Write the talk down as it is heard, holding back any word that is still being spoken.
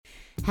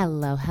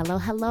Hello, hello,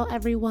 hello,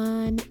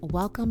 everyone.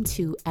 Welcome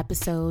to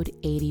episode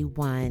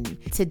 81.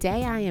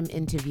 Today, I am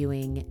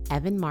interviewing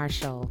Evan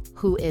Marshall,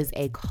 who is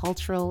a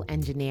cultural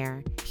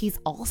engineer. He's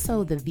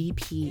also the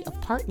VP of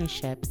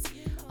Partnerships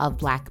of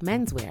Black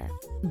Menswear.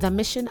 The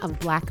mission of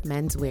Black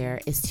Menswear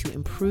is to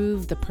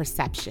improve the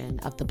perception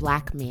of the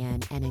Black man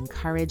and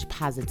encourage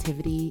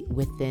positivity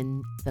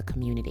within the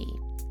community.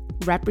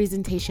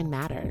 Representation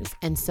matters,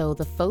 and so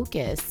the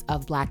focus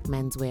of Black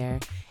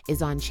Menswear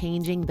is on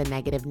changing the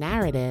negative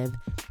narrative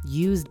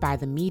used by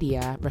the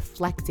media,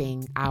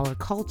 reflecting our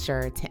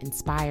culture to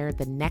inspire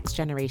the next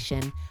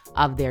generation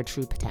of their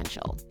true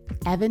potential.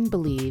 Evan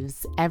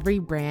believes every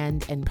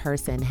brand and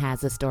person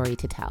has a story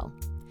to tell,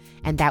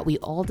 and that we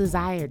all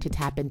desire to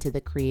tap into the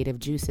creative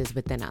juices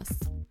within us.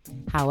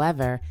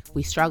 However,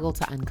 we struggle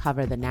to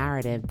uncover the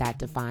narrative that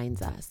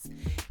defines us.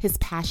 His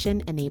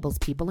passion enables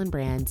people and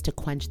brands to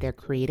quench their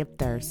creative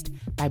thirst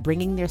by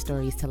bringing their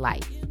stories to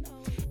life.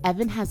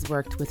 Evan has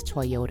worked with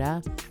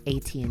Toyota,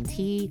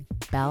 AT&T,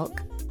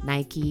 Belk,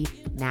 Nike,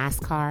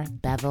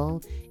 NASCAR,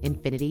 Bevel,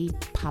 Infinity,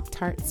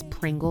 Pop-Tarts,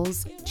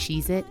 Pringles,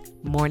 Cheez-It,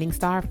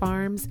 Morningstar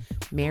Farms,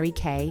 Mary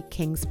Kay,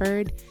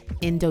 Kingsford,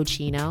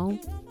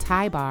 Indochino,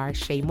 Thai Bar,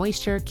 Shea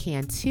Moisture,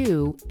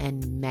 Cantu,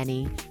 and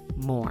many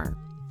more.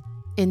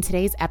 In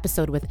today's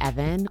episode with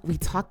Evan, we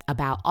talk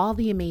about all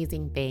the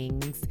amazing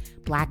things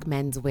Black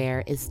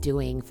Menswear is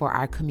doing for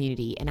our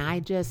community, and I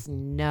just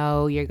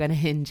know you're going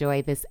to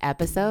enjoy this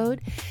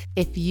episode.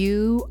 If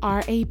you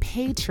are a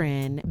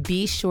patron,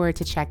 be sure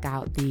to check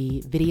out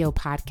the video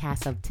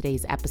podcast of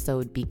today's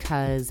episode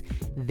because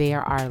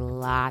there are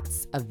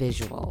lots of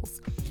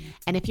visuals.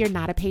 And if you're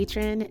not a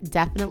patron,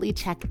 definitely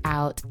check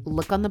out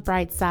Look on the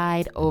Bright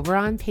Side over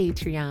on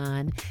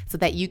Patreon so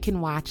that you can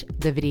watch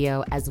the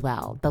video as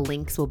well. The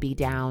links will be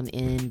down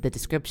in the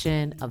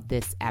description of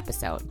this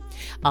episode.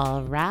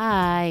 All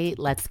right,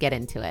 let's get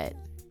into it.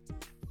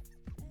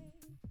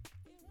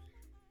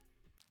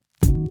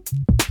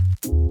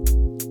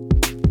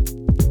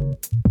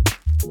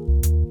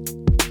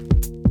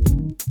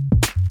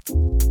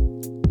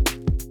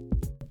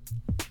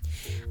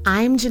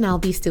 I'm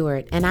Janelle B.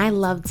 Stewart, and I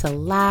love to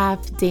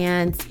laugh,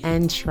 dance,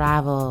 and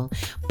travel.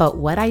 But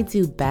what I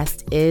do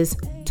best is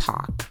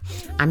talk.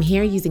 I'm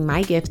here using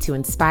my gift to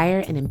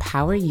inspire and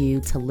empower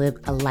you to live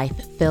a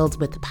life filled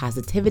with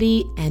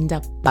positivity and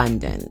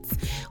abundance.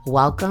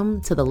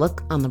 Welcome to the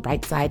Look on the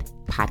Bright Side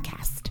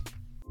podcast.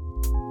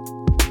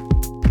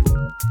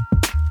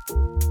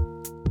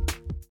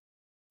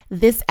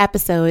 This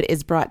episode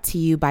is brought to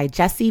you by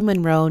Jessie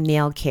Monroe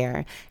Nail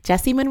Care.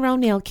 Jessie Monroe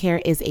Nail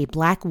Care is a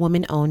Black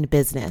woman-owned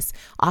business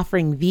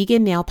offering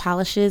vegan nail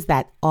polishes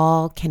that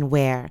all can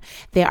wear.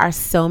 There are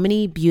so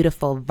many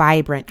beautiful,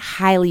 vibrant,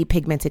 highly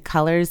pigmented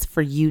colors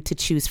for you to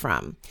choose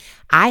from.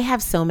 I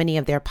have so many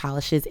of their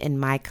polishes in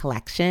my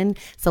collection,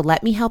 so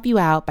let me help you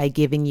out by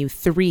giving you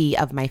 3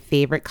 of my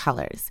favorite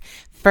colors.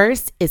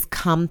 First is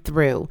Come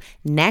Through,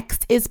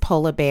 next is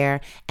Polar Bear,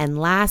 and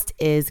last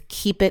is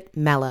Keep It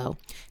Mellow.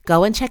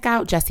 Go and check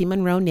out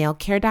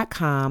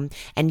JessieMonroeNailCare.com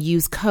and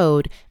use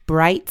code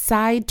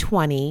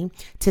BRIGHTSIDE20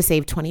 to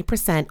save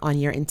 20% on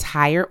your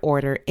entire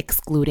order,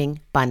 excluding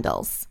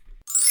bundles.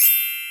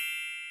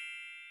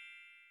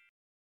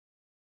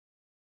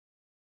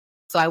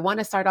 So I want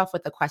to start off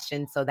with a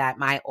question so that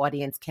my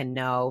audience can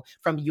know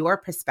from your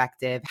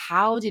perspective,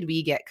 how did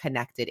we get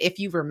connected, if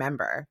you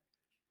remember?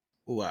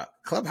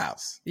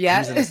 Clubhouse. Yeah. We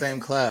was in the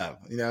same club.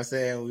 You know what I'm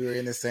saying? We were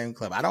in the same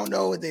club. I don't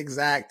know what the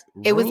exact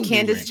It was room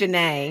Candace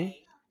Janae.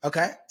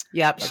 Okay.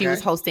 Yep. She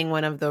was hosting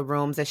one of the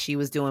rooms that she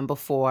was doing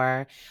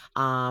before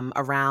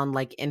around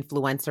like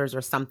influencers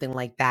or something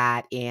like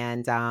that.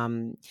 And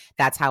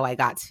that's how I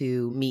got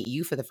to meet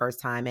you for the first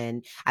time.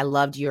 And I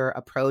loved your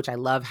approach. I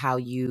love how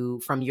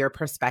you, from your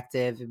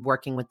perspective,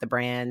 working with the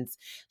brands,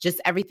 just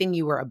everything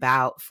you were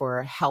about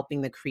for helping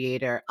the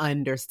creator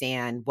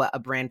understand what a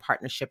brand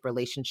partnership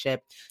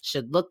relationship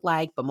should look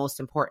like. But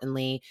most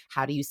importantly,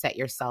 how do you set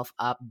yourself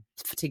up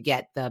to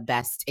get the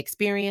best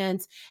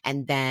experience?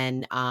 And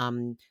then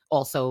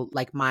also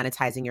like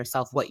monetizing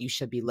yourself, what you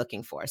should be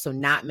looking for. So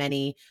not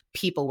many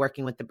people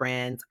working with the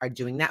brands are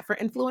doing that for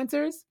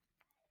influencers.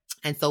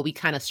 And so we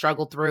kind of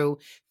struggled through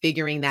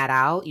figuring that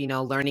out, you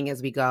know, learning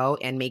as we go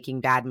and making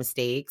bad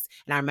mistakes.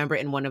 And I remember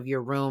in one of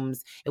your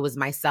rooms, it was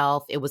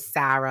myself, it was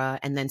Sarah,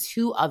 and then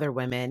 2 other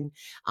women.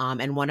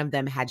 And one of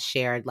them had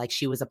shared like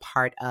she was a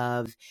part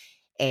of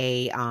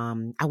I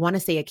want to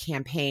say a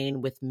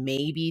campaign with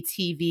maybe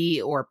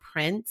TV or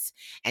print.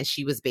 And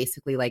she was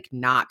basically like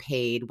not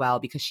paid well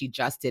because she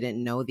just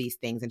didn't know these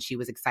things. And she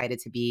was excited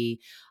to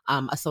be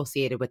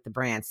associated with the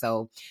brand.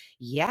 So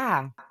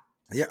yeah.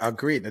 Yeah,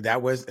 agreed.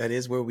 That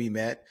is where we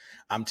met.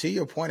 To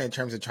your point, in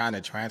terms of trying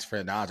to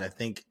transfer knowledge, I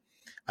think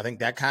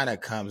that kind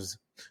of comes,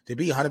 to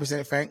be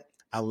 100% frank,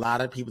 a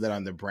lot of people that are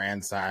on the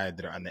brand side,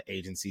 that are on the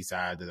agency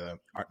side, that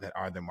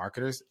are the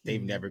marketers,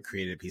 they've never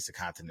created a piece of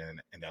content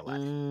in their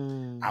life.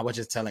 I was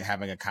just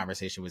having a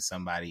conversation with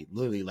somebody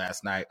literally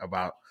last night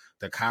about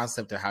the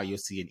concept of how you'll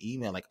see an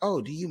email like,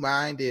 oh, do you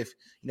mind if,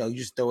 you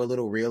just throw a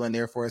little reel in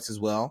there for us as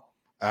well?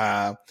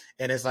 And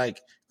it's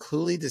like,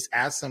 clearly just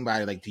ask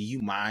somebody, like, do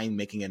you mind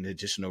making an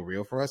additional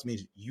reel for us?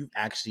 Means you've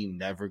actually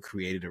never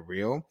created a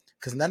reel,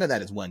 because none of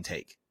that is one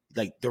take.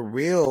 Like, the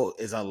reel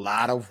is a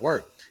lot of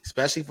work,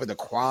 especially for the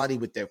quality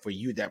with that, for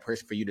you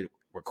to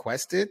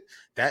request it.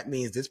 That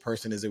means this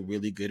person is a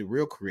really good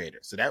reel creator.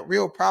 So that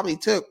reel probably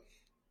took,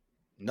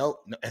 no,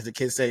 as the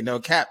kids say, no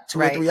cap, 2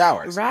 or 3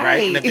 hours,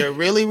 right? And if they're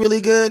really,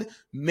 really good,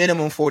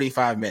 minimum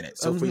 45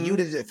 minutes. So for you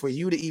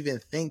to even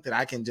think that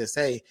I can just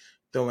say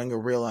throwing a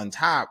reel on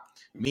top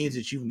means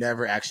that you've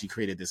never actually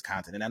created this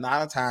content. And a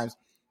lot of times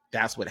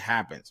that's what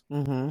happens.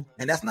 And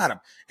that's not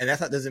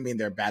doesn't mean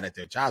they're bad at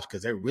their jobs,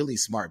 because they're really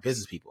smart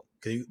business people.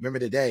 Because you remember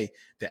today,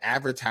 the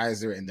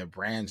advertiser and the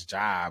brand's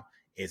job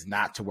is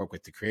not to work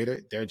with the creator.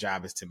 Their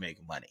job is to make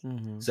money.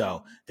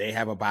 So they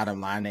have a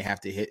bottom line they have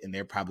to hit, and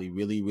they're probably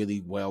really,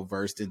 really well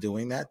versed in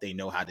doing that. They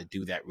know how to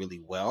do that really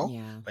well.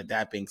 Yeah. But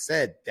that being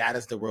said, that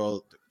is the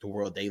world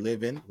they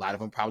live in. A lot of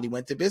them probably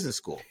went to business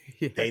school.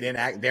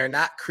 They're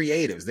not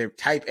creatives. They're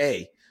type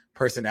A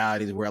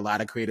personalities, where a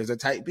lot of creatives are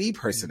type B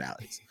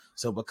personalities.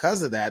 So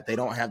because of that, they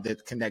don't have the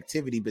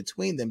connectivity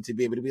between them to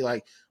be able to be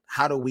like,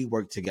 how do we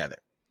work together?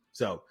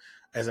 So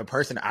as a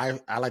person, I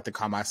like to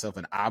call myself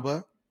an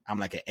ABBA. I'm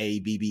like an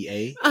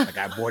ABBA. Like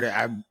I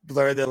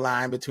blur the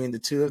line between the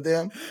two of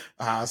them.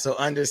 So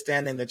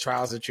understanding the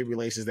trials and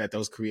tribulations that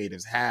those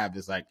creatives have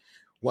is like,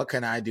 what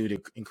can I do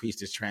to increase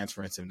this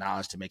transference of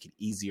knowledge to make it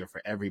easier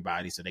for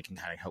everybody, so they can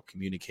kind of help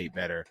communicate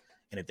better?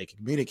 And if they can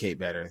communicate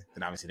better,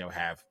 then obviously they'll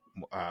have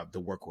the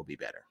work will be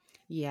better.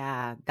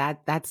 Yeah,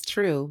 that's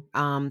true.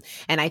 And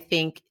I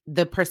think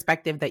the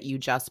perspective that you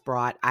just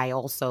brought, I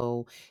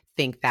also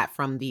think that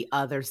from the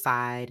other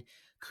side,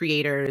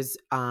 creators,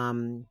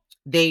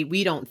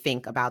 we don't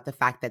think about the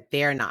fact that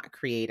they're not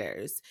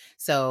creators.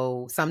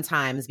 So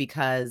sometimes,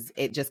 because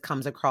it just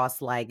comes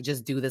across like,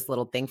 just do this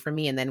little thing for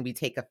me, and then we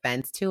take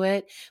offense to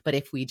it. But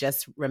if we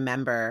just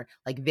remember,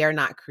 like, they're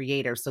not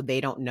creators, so they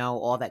don't know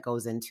all that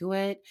goes into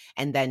it,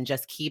 and then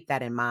just keep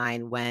that in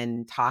mind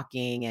when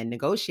talking and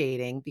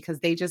negotiating,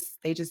 because they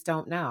just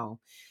don't know.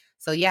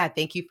 So yeah,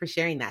 thank you for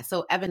sharing that.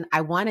 So Evan,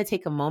 I want to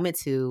take a moment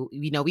to,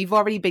 we've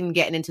already been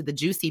getting into the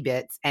juicy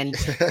bits, and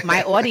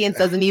my audience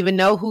doesn't even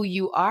know who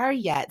you are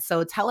yet.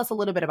 So tell us a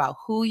little bit about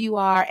who you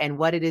are and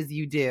what it is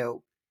you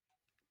do.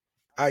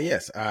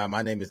 Yes.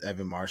 My name is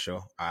Evan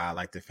Marshall. I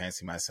like to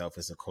fancy myself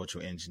as a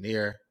cultural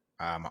engineer.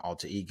 My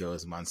alter ego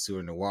is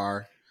Monsieur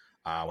Noir.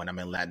 When I'm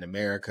in Latin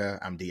America,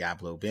 I'm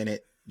Diablo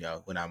Bennett.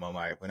 When I'm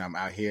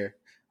out here,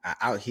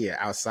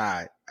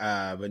 outside.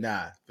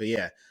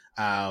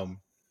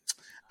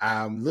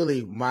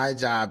 Lily, my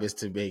job is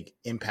to make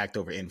impact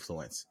over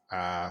influence.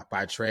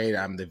 By trade,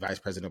 I'm the vice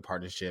president of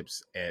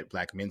partnerships at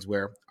Black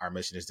Menswear. Our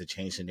mission is to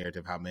change the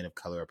narrative of how men of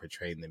color are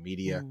portrayed in the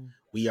media.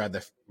 We are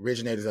the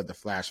originators of the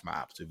flash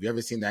mob. So if you've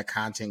ever seen that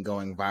content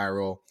going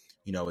viral,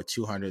 with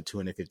 200,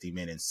 250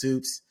 men in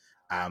suits,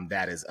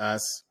 that is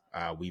us.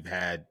 We've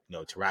had,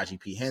 Taraji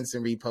P.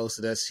 Henson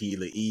reposted us.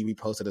 Sheila E.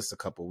 reposted us a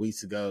couple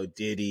weeks ago.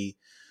 Diddy.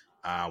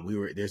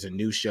 There's a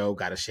new show,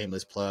 got a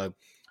shameless plug,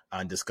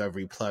 on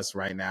Discovery Plus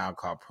right now,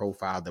 called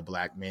Profile the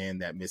Black Man,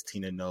 that Miss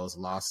Tina Knowles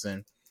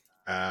Lawson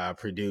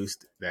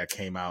produced, that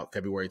came out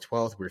February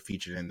 12th. We're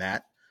featured in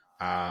that.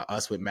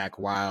 Us with Mac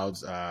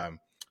Wilds,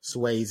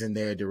 Sway's in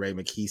there, DeRay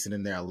McKeeson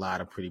in there, a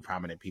lot of pretty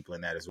prominent people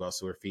in that as well.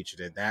 So we're featured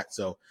in that.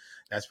 So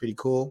that's pretty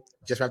cool.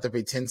 Just wrapped up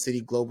a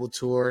 10-city global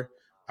tour.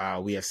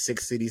 We have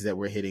 6 cities that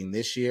we're hitting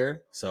this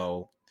year.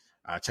 So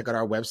check out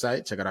our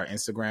website, check out our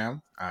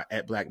Instagram,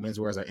 at Black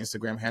Menswear is our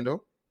Instagram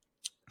handle.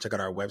 Check out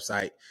our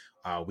website,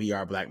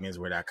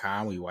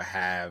 weareblackmenswear.com. We will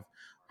have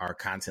our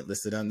content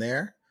listed on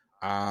there.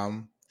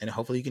 And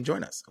hopefully you can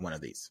join us on one of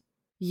these.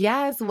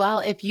 Yes. Well,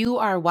 if you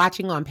are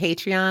watching on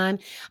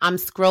Patreon, I'm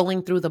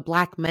scrolling through the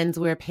Black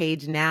Menswear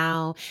page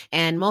now,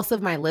 and most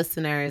of my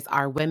listeners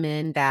are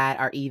women that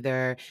are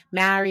either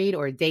married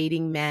or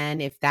dating men,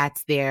 if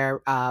that's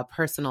their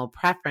personal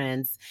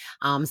preference.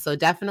 So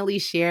definitely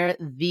share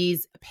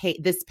this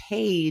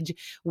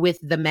page with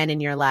the men in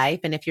your life.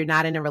 And if you're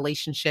not in a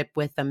relationship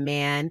with a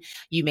man,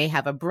 you may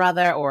have a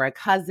brother or a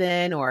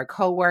cousin or a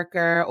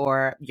coworker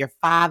or your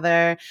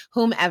father,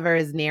 whomever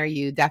is near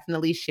you.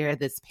 Definitely share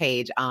this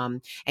page.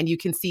 And you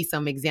can see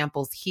some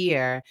examples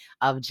here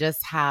of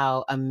just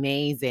how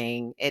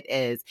amazing it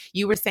is.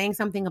 You were saying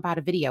something about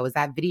a video. Is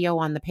that video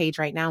on the page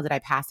right now? Did I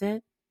pass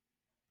it?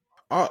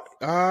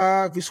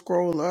 If you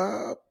scroll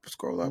up.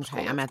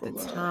 Okay, I'm at the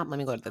top. Let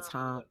me go to the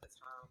top.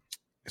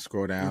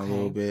 Scroll down a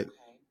little bit.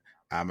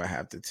 I'm going to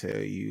have to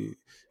tell you.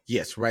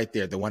 Yes, right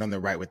there. The one on the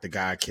right with the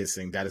guy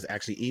kissing. That is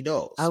actually E.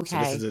 Knowles.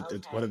 Okay. So this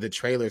is one of the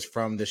trailers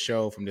from the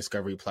show from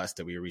Discovery Plus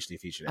that we recently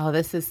featured in. Oh,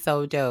 this is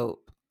so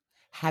dope.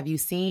 Have you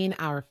seen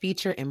our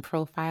feature and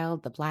Profile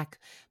the Black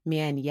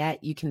Man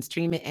yet? You can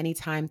stream it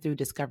anytime through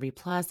Discovery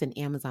Plus and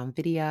Amazon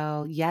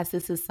Video. Yes,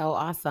 this is so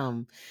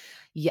awesome.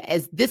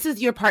 Yes, this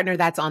is your partner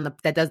that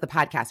does the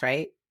podcast,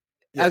 right?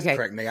 Yes, Okay.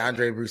 correct.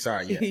 Neandre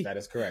Broussard. Yes, that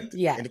is correct.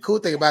 Yeah. And the cool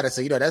thing about it,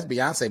 so that's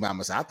Beyonce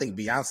mama. So I think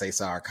Beyonce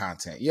saw our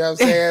content. You know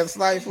what I'm saying?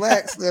 Slight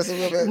flex. That's a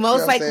little bit,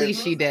 Most likely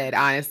she did,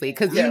 honestly,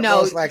 because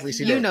most likely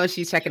she did.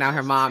 She's checking out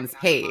her mom's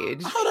page.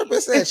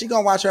 100%. She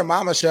gonna watch her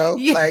mama show.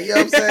 Yeah. Like, you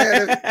know what I'm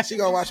saying? She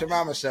gonna watch her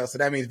mama show. So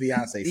that means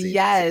Beyonce sees.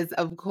 Yes,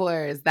 of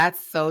course.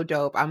 That's so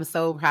dope. I'm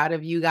so proud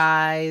of you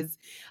guys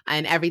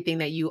and everything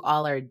that you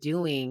all are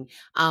doing.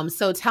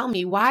 So tell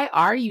me, why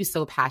are you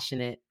so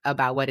passionate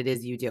about what it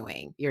is you're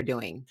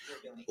doing?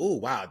 Oh,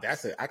 wow.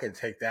 I can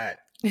take that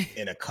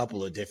in a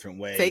couple of different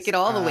ways. Take it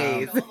all the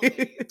ways.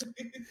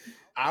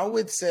 I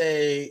would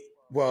say,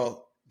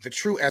 well, the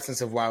true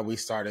essence of why we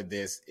started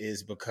this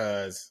is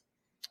because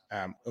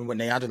when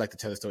Neandre like to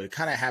tell the story, it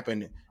kind of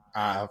happened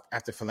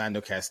after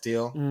Philando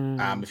Castile.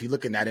 If you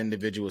look in that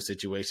individual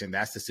situation,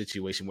 that's the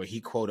situation where he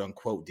quote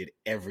unquote did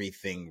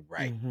everything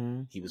right.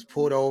 Mm-hmm. He was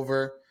pulled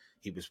over.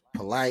 He was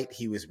polite.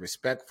 He was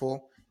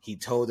respectful. He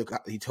told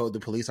the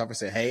police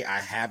officer, "Hey, I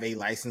have a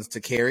license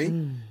to carry."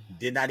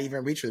 Did not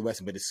even reach for the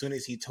weapon, but as soon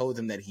as he told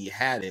them that he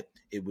had it,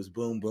 it was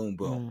boom, boom,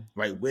 boom,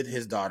 right, with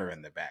his daughter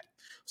in the back.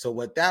 So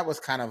what that was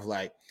kind of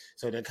like,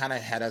 so that kind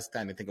of had us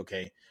kind of think,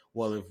 okay,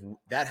 well, if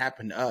that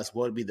happened to us,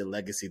 what would be the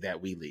legacy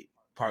that we leave?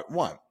 Part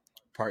one.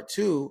 Part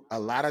two, a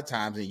lot of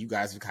times, and you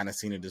guys have kind of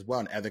seen it as well,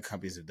 and other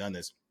companies have done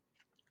this,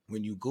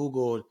 when you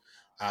Googled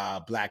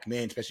Black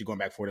men, especially going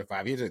back 4 to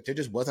 5 years, there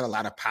just wasn't a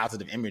lot of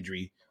positive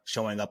imagery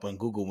showing up on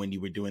Google when you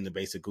were doing the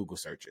basic Google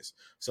searches.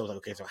 So like,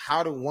 okay, so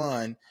how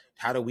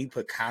do we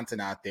put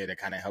content out there that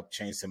kind of help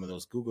change some of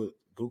those Google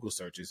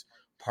searches?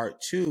 Part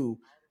two,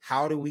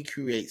 how do we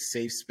create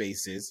safe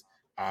spaces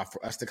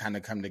for us to kind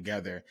of come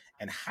together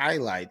and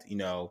highlight,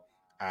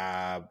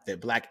 that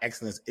Black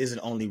excellence isn't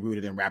only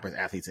rooted in rappers,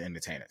 athletes, and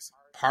entertainers.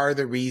 Part of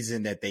the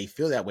reason that they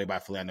feel that way by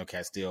Philando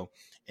Castile,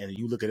 and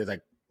you look at it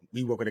like,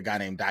 we work with a guy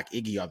named Doc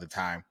Iggy all the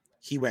time.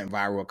 He went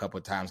viral a couple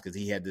of times because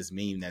he had this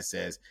meme that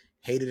says,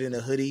 "Hated in a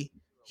hoodie,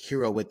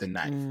 hero with the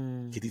knife."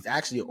 Because he's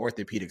actually an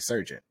orthopedic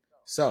surgeon.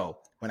 So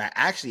when I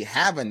actually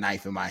have a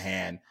knife in my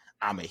hand,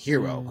 I'm a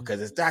hero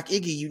because it's Doc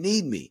Iggy. You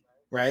need me,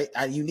 right?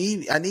 I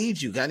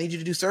need you. I need you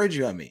to do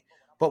surgery on me.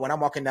 But when I'm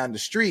walking down the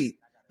street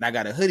and I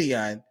got a hoodie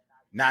on,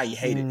 now you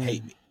hate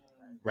me,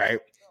 right?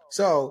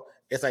 So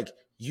it's like,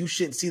 you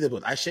shouldn't see the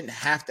book. I shouldn't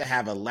have to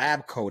have a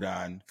lab coat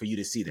on for you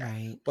to see that.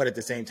 Right. But at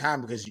the same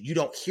time, because you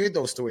don't hear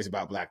those stories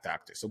about Black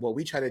doctors. So what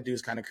we try to do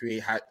is kind of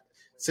create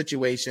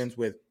situations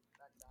with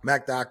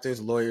Black doctors,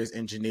 lawyers,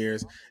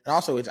 engineers. And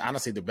also, it's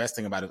honestly the best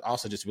thing about it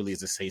also just really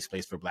is a safe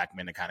space for Black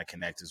men to kind of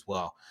connect as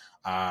well.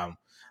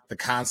 The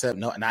concept,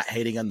 not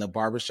hating on the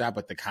barbershop,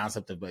 but the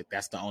concept of like,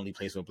 that's the only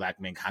place where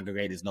Black men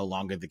congregate is no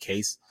longer the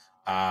case.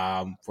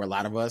 For a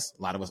lot of us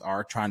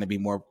are trying to be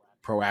more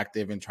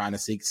proactive and trying to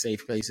seek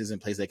safe places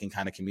and places they can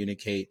kind of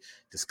communicate,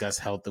 discuss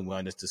health and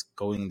wellness, just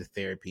going to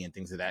therapy and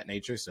things of that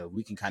nature. So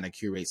we can kind of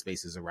curate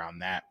spaces around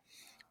that.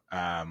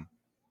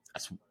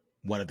 That's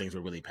one of the things we're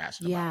really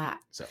passionate about.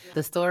 So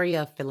the story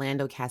of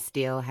Philando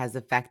Castile has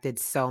affected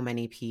so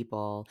many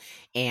people,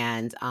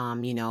 and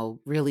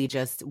really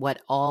just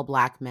what all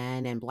Black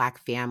men and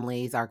Black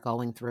families are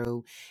going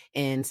through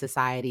in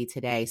society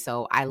today.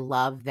 So I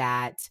love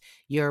that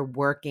you're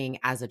working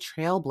as a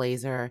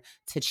trailblazer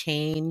to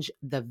change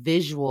the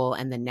visual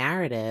and the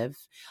narrative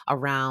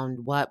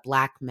around what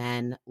Black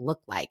men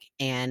look like.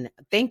 And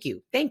thank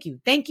you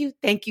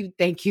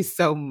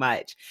so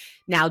much.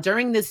 Now,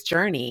 during this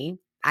journey,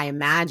 I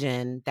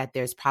imagine that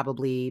there's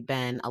probably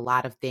been a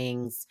lot of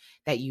things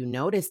that you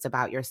noticed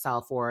about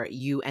yourself, or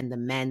you and the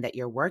men that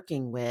you're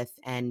working with,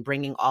 and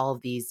bringing all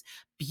of these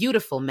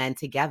beautiful men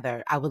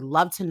together. I would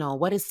love to know,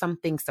 what is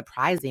something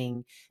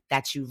surprising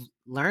that you've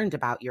learned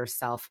about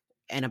yourself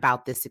and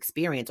about this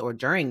experience, or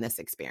during this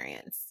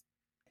experience?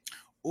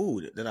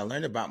 Ooh, that I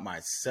learned about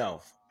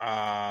myself.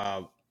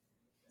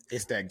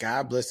 It's that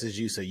God blesses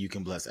you so you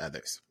can bless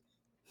others.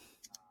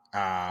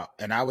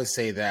 And I would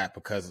say that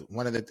because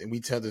we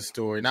tell the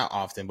story, not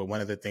often, but one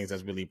of the things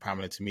that's really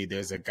prominent to me,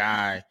 there's a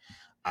guy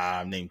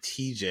named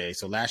TJ.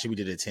 So last year we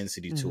did a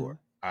 10-city tour.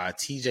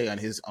 TJ on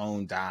his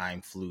own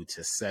dime flew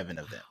to 7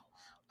 of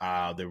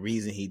them. The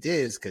reason he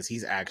did is because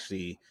he's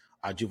actually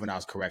a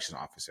juvenile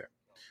correctional officer.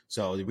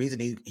 So the reason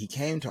he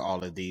came to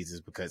all of these is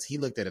because he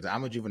looked at it.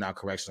 I'm a juvenile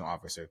correctional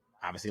officer.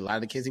 Obviously, a lot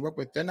of the kids he worked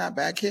with, they're not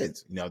bad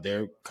kids.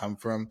 They come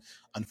from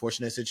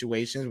unfortunate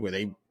situations where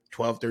they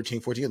 12,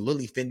 13, 14 years,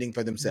 literally fending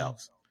for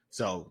themselves.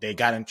 So they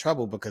got in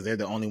trouble because they're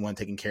the only one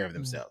taking care of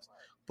themselves.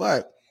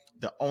 But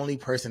the only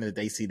person that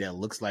they see that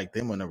looks like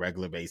them on a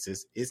regular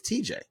basis is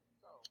TJ.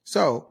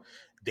 So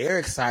they're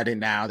excited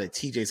now that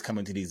TJ's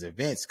coming to these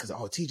events because,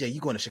 TJ, you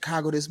going to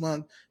Chicago this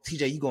month?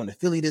 TJ, you going to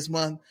Philly this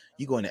month?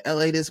 You going to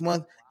LA this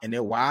month? And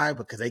they're why?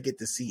 Because they get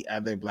to see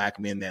other Black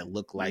men that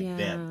look like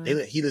them.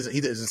 He lives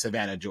in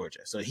Savannah, Georgia.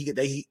 So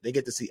they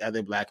get to see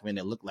other Black men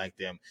that look like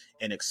them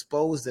and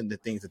expose them to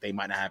things that they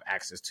might not have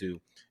access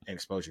to and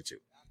exposure to.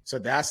 So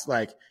that's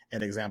like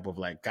an example of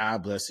like,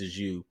 God blesses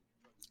you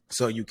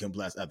so you can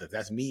bless others.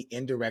 That's me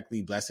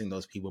indirectly blessing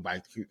those people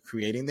by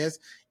creating this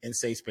in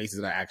safe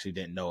spaces that I actually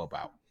didn't know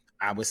about.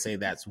 I would say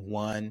that's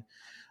one.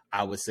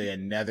 I would say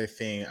another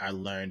thing I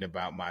learned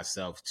about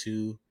myself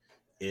too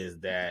is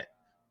that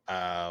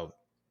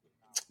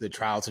the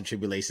trials and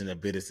tribulations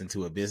that bid us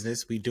into a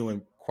business, we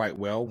doing quite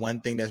well.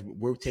 One thing that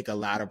we take a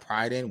lot of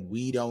pride in,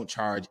 we don't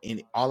charge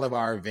any, all of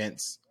our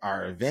events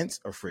are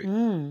free.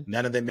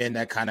 None of the men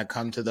that kind of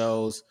come to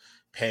those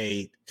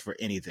pay for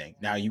anything.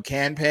 Now you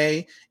can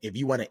pay if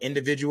you want an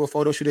individual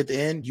photo shoot at the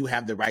end, you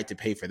have the right to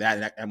pay for that.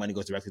 And that money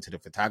goes directly to the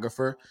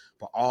photographer,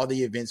 but all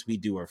the events we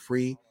do are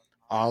free.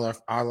 All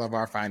of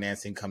our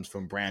financing comes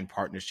from brand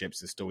partnerships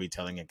and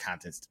storytelling and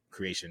content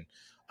creation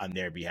on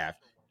their behalf.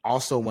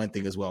 Also, one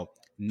thing as well,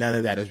 none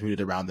of that is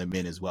rooted around the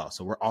men as well.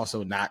 So we're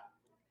also not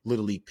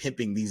literally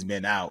pimping these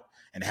men out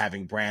and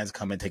having brands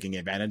come and taking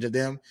advantage of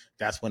them.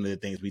 That's one of the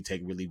things we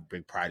take really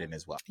big pride in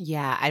as well.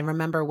 Yeah, I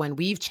remember when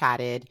we've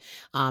chatted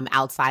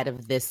outside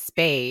of this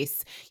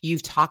space,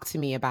 you've talked to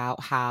me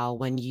about how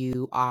when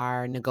you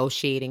are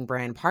negotiating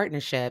brand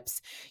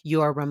partnerships,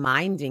 you're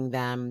reminding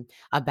them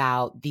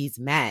about these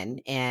men,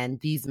 and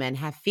these men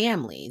have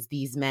families,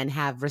 these men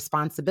have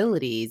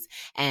responsibilities,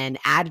 and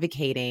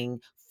advocating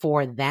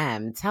for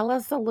them. Tell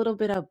us a little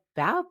bit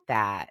about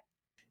that.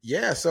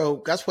 Yeah,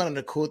 so that's one of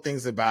the cool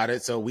things about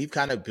it. So we've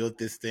kind of built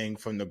this thing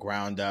from the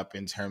ground up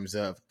in terms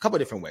of a couple of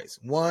different ways.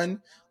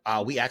 One,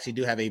 we actually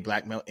do have a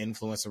black male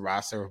influencer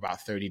roster of about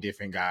 30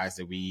 different guys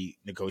that we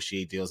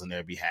negotiate deals on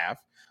their behalf.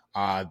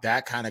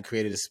 That kind of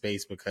created a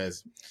space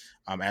because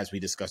as we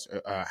discussed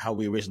how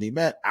we originally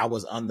met, I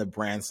was on the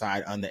brand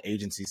side, on the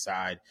agency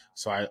side.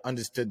 So I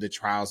understood the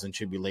trials and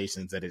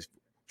tribulations that is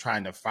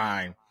trying to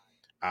find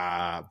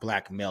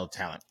black male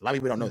talent. A lot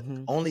of people don't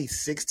know only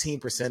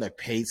 16% of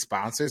paid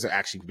sponsors are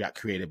actually got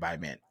created by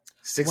men.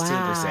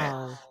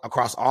 16%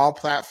 across all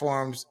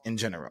platforms in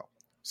general.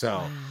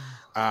 So,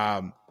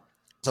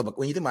 but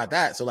when you think about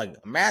that, so like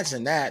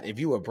imagine that if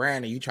you were a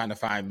brand and you trying to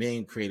find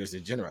men creators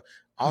in general.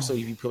 Also,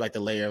 if you put like the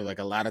layer, like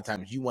a lot of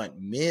times you want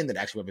men that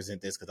actually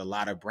represent this, because a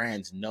lot of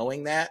brands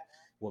knowing that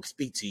will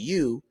speak to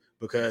you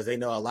because they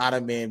know a lot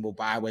of men will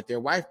buy what their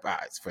wife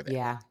buys for them.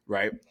 Yeah.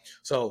 Right.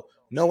 So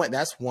knowing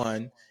that's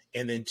one.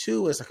 And then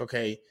two, it's like,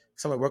 okay,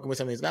 someone working with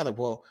some of these guys, like,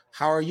 well,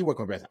 how are you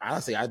working with brands?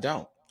 Honestly, I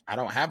don't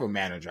have a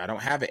manager. I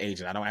don't have an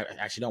agent. I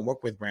actually don't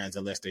work with brands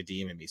unless they're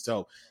DMing me.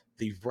 So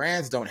the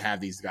brands don't have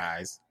these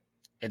guys,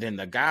 and then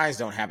the guys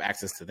don't have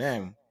access to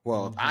them.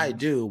 Well, if I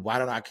do, why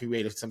don't I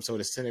create some sort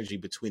of synergy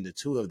between the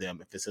two of them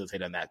and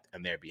facilitate on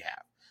their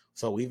behalf?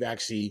 So we've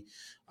actually,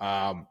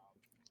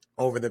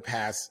 over the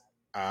past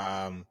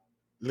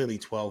literally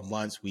 12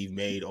 months, we've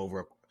made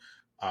over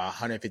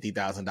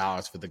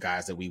 $150,000 for the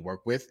guys that we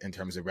work with in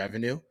terms of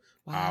revenue.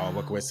 I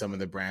work with some of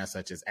the brands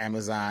such as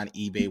Amazon,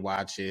 eBay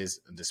Watches,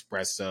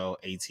 Nespresso,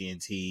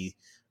 AT&T,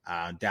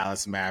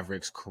 Dallas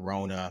Mavericks,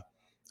 Corona,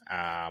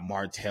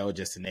 Martell,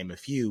 just to name a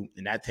few.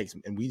 And that takes,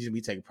 and we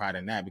take pride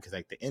in that because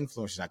like the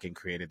influencers not getting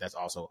created, that's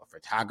also a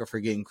photographer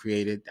getting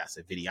created. That's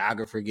a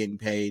videographer getting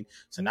paid.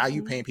 So now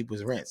you're paying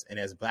people's rents. And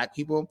as Black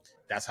people,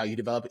 that's how you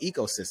develop an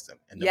ecosystem.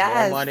 And the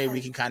more money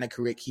we can kind of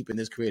keep in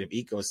this creative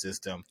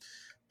ecosystem,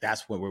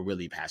 that's what we're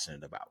really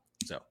passionate about.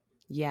 So.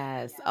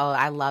 Yes. Oh,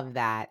 I love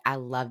that. I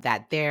love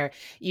that.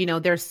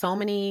 There's so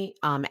many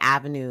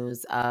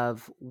avenues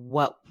of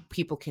what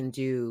people can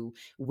do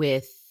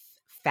with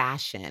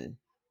fashion.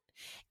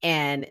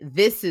 And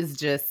this is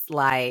just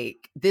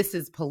like, this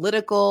is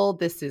political,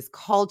 this is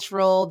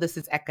cultural, this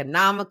is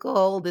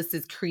economical, this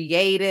is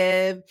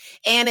creative,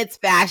 and it's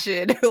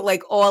fashion,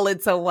 like all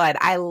into one.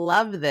 I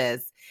love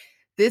this.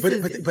 This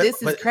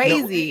is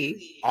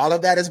crazy. No, all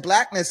of that is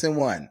blackness in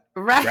one.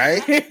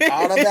 Right.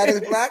 All of that is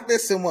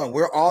blackness in one.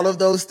 We're all of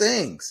those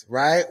things,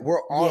 right? We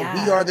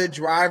are the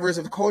drivers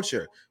of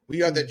culture.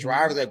 We are the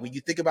drivers. Like when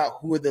you think about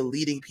who are the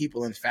leading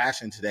people in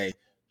fashion today,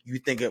 you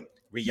think of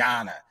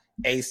Rihanna,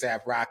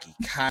 A$AP Rocky,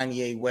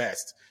 Kanye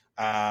West,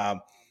 Beyonce,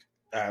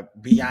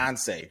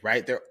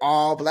 right? They're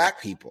all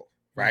Black people,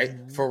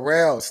 right?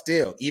 Pharrell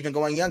still, even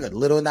going younger,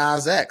 Lil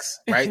Nas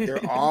X, right?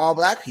 They're all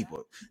Black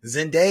people.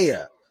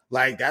 Zendaya.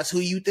 Like, that's who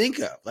you think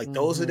of. Like,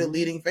 those are the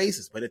leading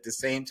faces. But at the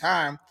same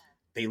time,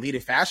 they lead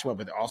in fashion,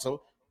 but they're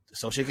also the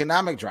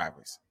socioeconomic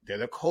drivers. They're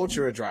the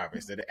cultural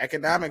drivers. They're the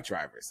economic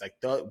drivers. Like,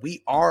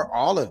 we are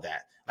all of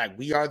that. Like,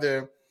 we are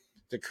the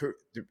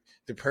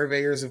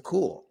purveyors of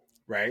cool,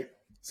 right?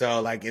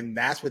 So, like, and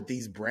that's what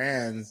these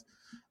brands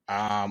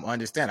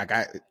understand. Like,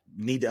 I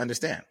need to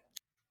understand.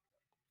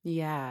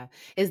 Yeah.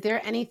 Is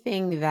there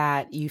anything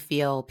that you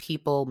feel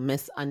people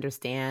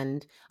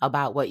misunderstand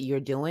about what you're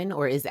doing,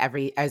 or is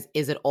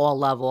it all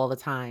love all the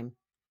time?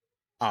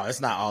 Oh, it's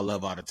not all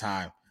love all the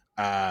time.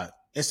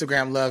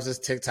 Instagram loves us,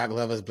 TikTok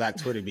loves us, Black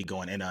Twitter be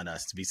going in on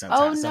us to be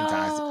sometimes. Oh, no.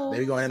 Sometimes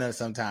they be going in on us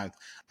sometimes.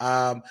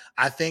 I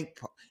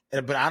think,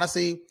 but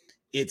honestly,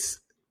 it's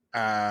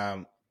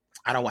it's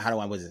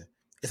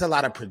a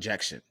lot of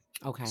projection.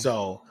 Okay.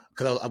 So,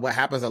 because what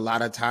happens a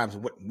lot of times,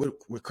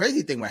 what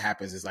crazy thing what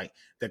happens is like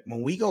that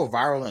when we go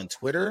viral on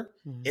Twitter,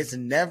 it's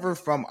never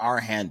from our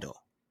handle.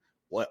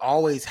 What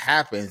always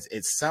happens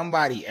is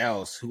somebody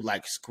else who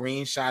like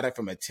screenshot it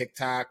from a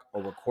TikTok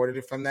or recorded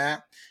it from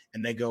that,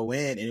 and they go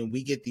in and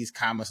we get these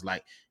comments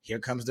like, "Here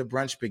comes the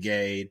brunch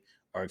brigade,"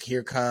 or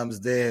here comes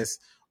this,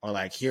 or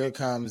like here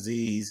comes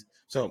these.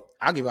 So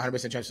I'll give you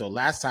 100% chance. So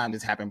last time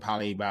this happened,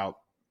 probably about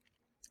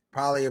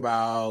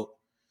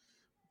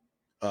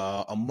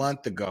a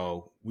month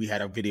ago, we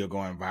had a video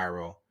going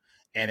viral,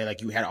 and then,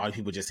 like, you had all the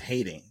people just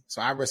hating.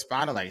 So I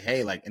responded like,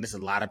 hey, like, and this is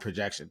a lot of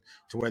projection,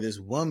 to where this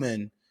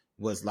woman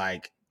was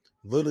like,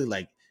 literally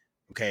like,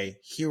 okay,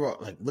 hero,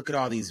 like, look at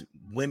all these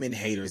women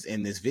haters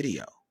in this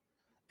video.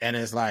 And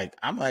it's like,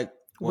 I'm like,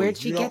 well, where'd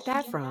she get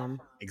that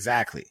from?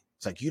 Exactly.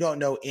 It's like, you don't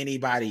know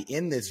anybody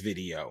in this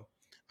video.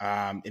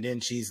 And then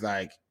she's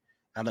like,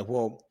 I'm like,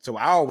 well, so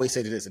I always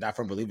say to this, and I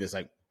firmly believe this,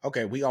 like,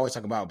 okay, we always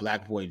talk about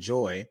Black boy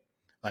joy.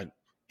 Like,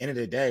 end of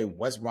the day,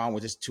 what's wrong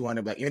with just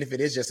 200 Black, even if it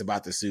is just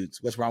about the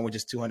suits, what's wrong with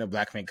just 200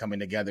 Black men coming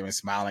together and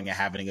smiling and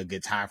having a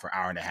good time for an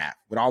hour and a half?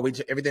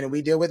 With everything that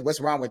we deal with,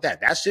 what's wrong with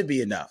that? That should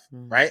be enough,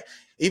 right?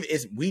 Even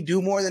if we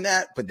do more than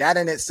that, but that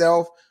in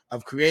itself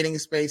of creating a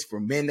space for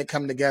men to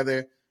come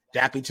together,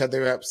 dap each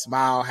other up,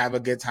 smile, have a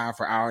good time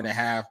for an hour and a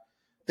half.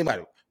 Think about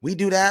it. We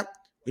do that.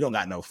 We don't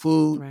got no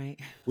food. Right.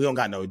 We don't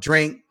got no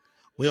drink.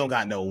 We don't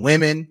got no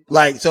women.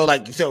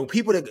 So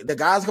people, the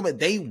guys coming,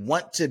 they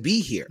want to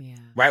be here,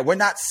 right? We're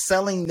not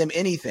selling them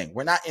anything.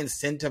 We're not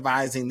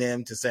incentivizing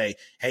them to say,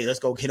 hey, let's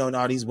go hit on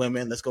all these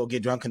women. Let's go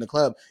get drunk in the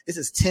club. This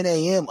is 10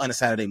 a.m. on a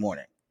Saturday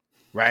morning,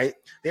 right?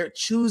 They're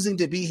choosing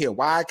to be here.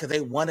 Why? Because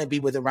they want to be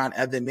around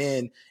other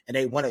men,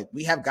 and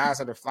we have guys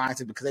that are flying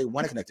to because they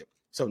want to connect it.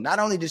 So not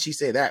only did she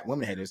say that,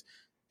 women haters,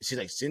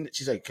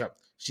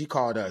 she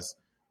called us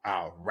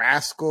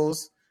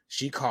rascals.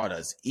 She called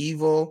us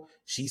evil.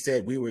 She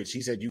said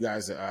you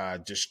guys are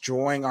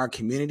destroying our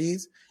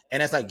communities.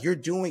 And it's like,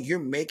 you're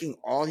making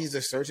all these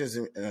assertions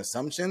and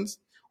assumptions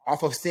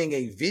off of seeing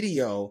a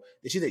video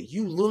that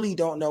you literally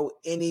don't know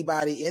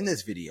anybody in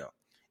this video.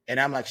 And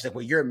I'm like, she's like,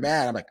 well, you're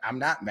mad. I'm like, I'm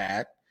not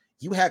mad.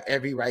 You have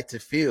every right to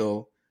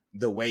feel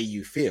the way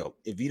you feel.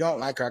 If you don't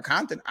like our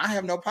content, I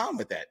have no problem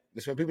with that.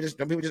 That's when people just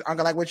aren't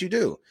gonna like what you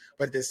do.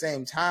 But at the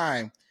same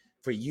time,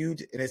 for you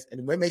to,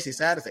 and what makes me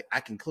sad is like, I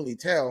can clearly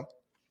tell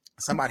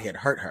somebody had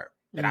hurt her.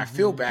 And I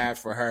feel bad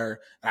for her.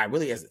 And I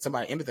really, as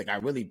somebody empathic, I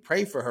really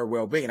pray for her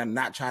well-being. And I'm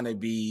not trying to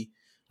be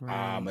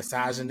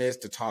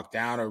misogynist, to talk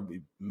down or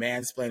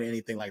mansplain or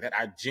anything like that.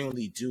 I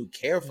genuinely do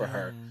care for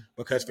her,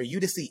 because for you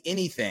to see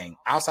anything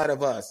outside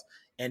of us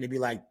and to be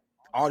like,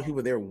 all the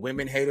people, they're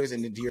women haters,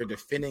 and you're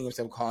defending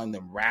yourself, calling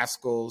them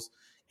rascals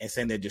and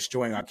saying they're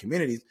destroying our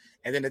communities.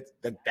 And then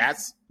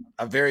that's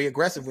a very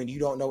aggressive when you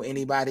don't know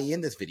anybody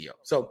in this video.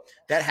 So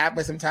that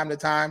happens from time to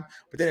time.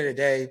 But at the end of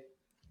the day,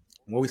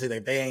 when we say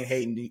that they ain't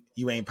hating,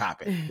 you ain't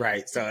popping,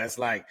 right? So it's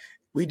like,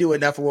 we do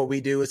enough of what we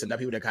do. It's enough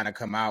people that kind of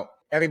come out.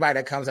 Everybody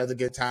that comes has a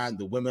good time.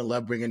 The women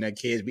love bringing their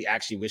kids. We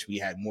actually wish we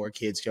had more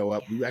kids show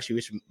up. We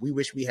actually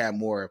wish we had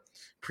more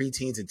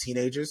preteens and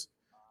teenagers.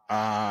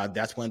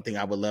 That's one thing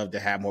I would love to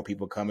have more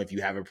people come. If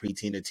you have a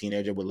preteen or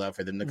teenager, would love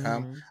for them to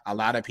come. A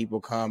lot of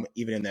people come,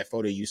 even in that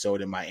photo you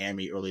showed in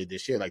Miami earlier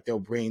this year. Like, they'll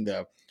bring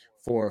the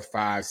 4,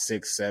 5,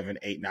 6, 7,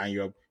 8,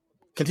 9-year-old.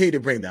 Continue to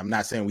bring them. I'm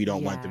not saying we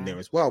don't want them there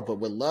as well, but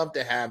would love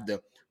to have the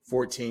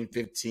 14,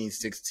 15,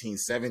 16,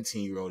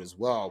 17-year-old as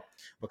well,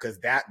 because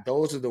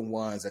those are the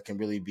ones that can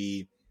really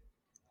be,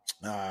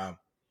 the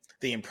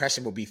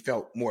impression will be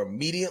felt more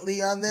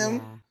immediately on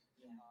them,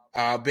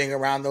 being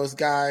around those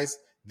guys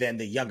than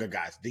the younger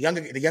guys. The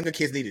younger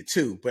kids need it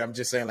too, but I'm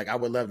just saying, like,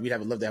 we'd love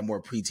to have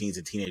more preteens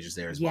and teenagers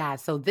there as well. Yeah,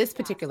 so this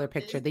particular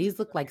picture, these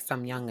look like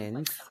some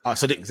youngins.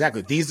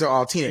 Exactly. These are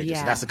all teenagers.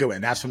 Yeah. That's a good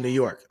one. That's from New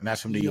York.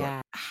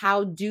 York.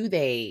 How do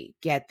they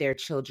get their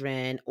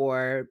children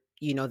or,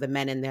 the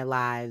men in their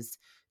lives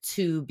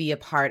to be a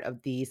part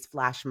of these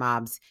flash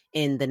mobs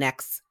in the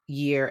next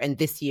year and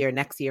this year,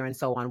 next year, and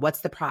so on?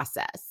 What's the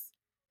process?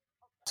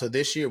 So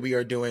this year we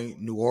are doing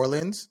New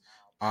Orleans,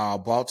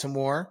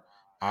 Baltimore,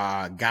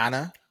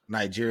 Ghana,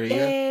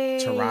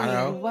 Nigeria,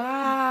 Toronto.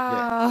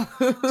 Wow.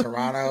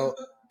 Toronto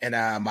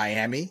and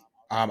Miami.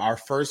 Our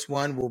first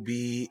one will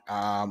be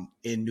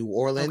in New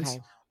Orleans,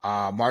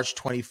 March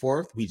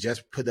 24th. We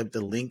just put up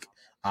the link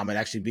and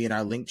actually be in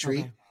our link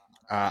tree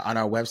on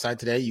our website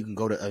today. You can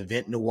go to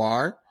Event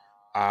Noir.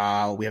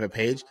 We have a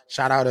page.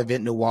 Shout out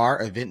Event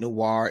Noir. Event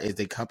Noir is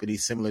a company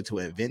similar to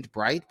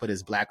Eventbrite, but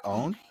it's Black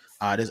owned.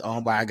 It is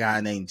owned by a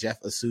guy named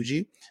Jeff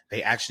Asuji.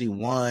 They actually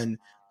won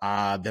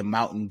the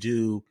Mountain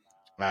Dew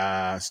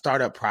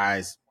Startup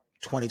Prize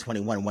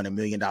 2021, won $1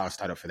 million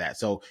startup for that.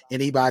 So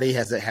anybody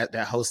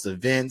that hosts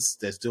events,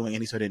 that's doing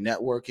any sort of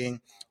networking,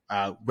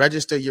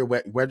 register your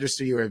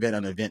event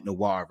on Event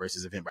Noir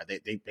versus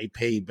Eventbrite. They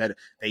pay better.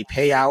 They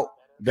pay out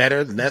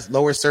better,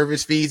 lower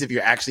service fees if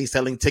you're actually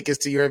selling tickets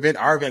to your event.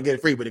 Our event get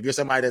it free, but if you're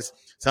somebody that's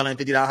selling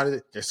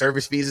 $50, their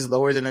service fees is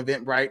lower than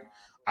Eventbrite.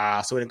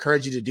 So I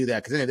encourage you to do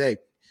that, because in the day,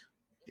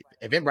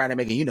 Eventbrite ain't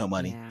making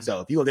money. Yeah.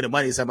 So if you go get the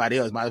money to somebody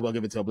else, might as well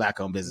give it to a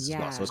Black-owned business as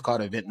well. So it's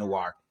called Event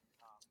Noir.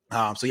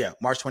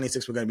 March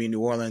 26th, we're going to be in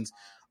New Orleans.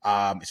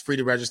 It's free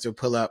to register,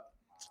 pull up.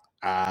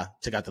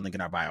 Check out the link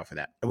in our bio for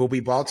that. It will be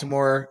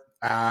Baltimore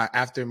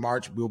after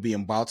March. We'll be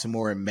in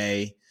Baltimore in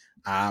May.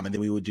 And then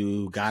we will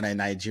do Ghana and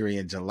Nigeria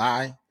in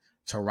July,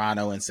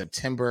 Toronto in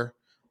September.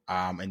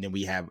 And then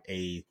we have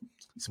a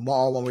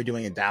small one we're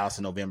doing in Dallas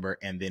in November,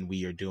 and then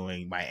we are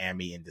doing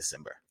Miami in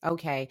December.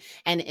 Okay.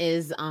 And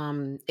is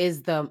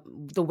the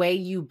way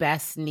you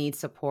best need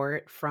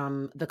support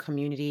from the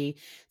community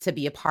to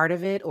be a part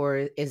of it,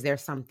 or is there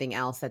something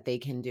else that they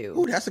can do?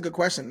 Oh, that's a good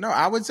question. No,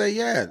 I would say,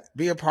 yeah,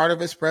 be a part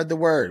of it, spread the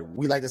word.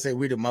 We like to say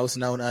we're the most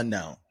known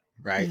unknown,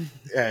 right?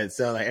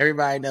 So like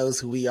everybody knows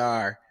who we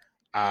are.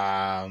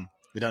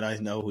 We don't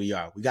always know who we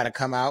are. We got to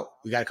come out.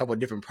 We got a couple of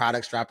different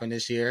products dropping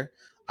this year.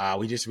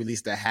 We just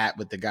released a hat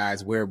with the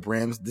guys Wear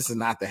Brims. This is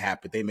not the hat,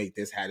 but they make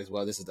this hat as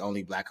well. This is the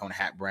only Black-owned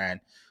hat brand.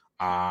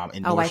 I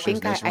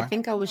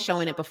think I was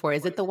showing it before.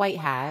 Is it the white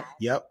hat?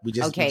 Yep. We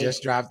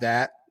just dropped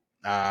that.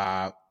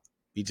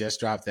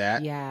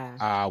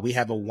 Yeah. We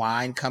have a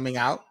wine coming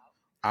out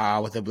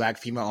with a Black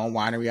female-owned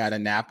winery out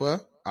of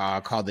Napa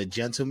called The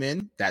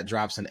Gentleman. That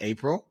drops in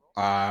April.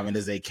 And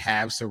is a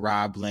Cab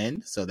Syrah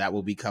blend. So that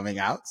will be coming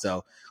out.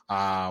 So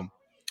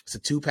it's a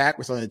 2-pack.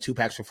 We're selling the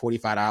 2-packs for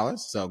 $45.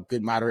 So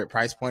good moderate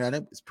price point on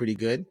it. It's pretty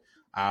good.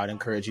 I would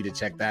encourage you to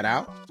check that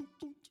out.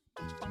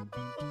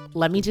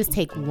 Let me just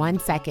take 1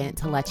 second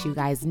to let you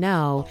guys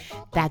know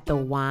that the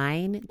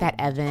wine that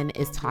Evan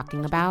is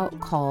talking about,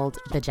 called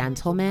The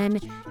Gentleman,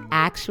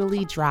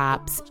 actually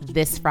drops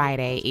this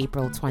Friday,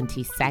 April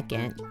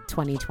 22nd,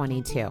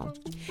 2022.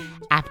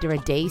 After a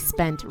day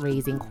spent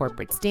raising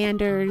corporate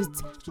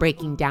standards,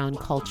 breaking down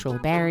cultural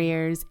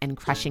barriers, and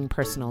crushing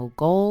personal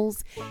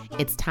goals,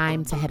 it's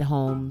time to head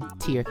home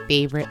to your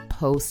favorite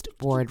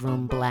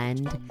post-boardroom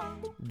blend,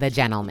 The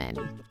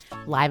Gentleman.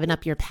 Liven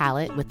up your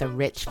palate with a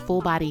rich,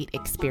 full-bodied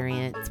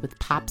experience with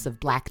pops of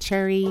black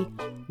cherry,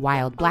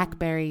 wild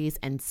blackberries,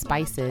 and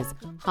spices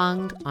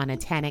hung on a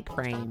tannic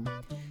frame,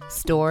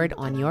 stored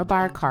on your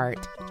bar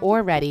cart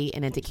or ready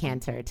in a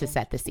decanter to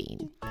set the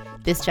scene.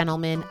 This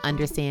Gentleman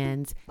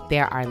understands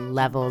there are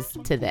levels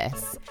to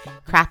this.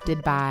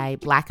 Crafted by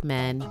Black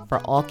men for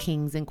all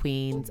kings and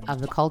queens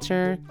of the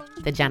culture,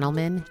 The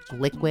Gentleman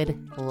Liquid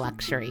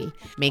Luxury.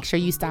 Make sure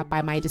you stop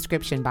by my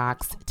description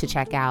box to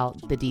check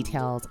out the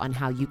details on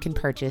how you can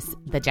purchase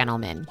The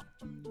Gentleman.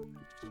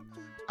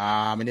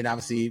 And then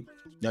obviously,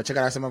 check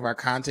out some of our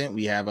content.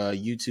 We have a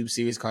YouTube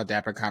series called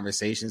Dapper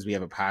Conversations. We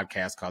have a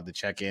podcast called The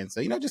Check-In.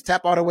 So, just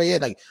tap all the way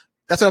in. Like,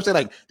 that's what I'm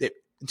saying. Like,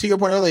 to your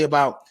point earlier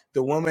about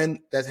the woman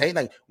that's hating,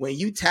 like when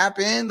you tap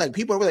in, like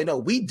people really know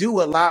we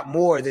do a lot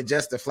more than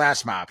just the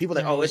flash mob. People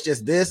are like, oh, it's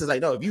just this. It's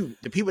like, no,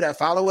 the people that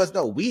follow us,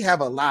 no, we have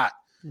a lot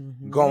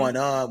going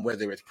on,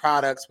 whether it's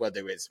products,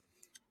 whether it's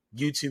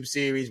YouTube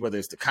series, whether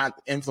it's the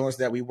influencers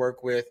that we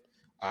work with,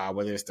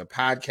 whether it's the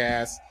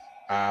podcast.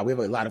 We have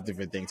a lot of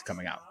different things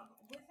coming out.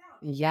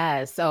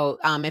 Yes. So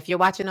if you're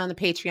watching on the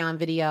Patreon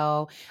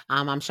video,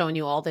 I'm showing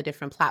you all the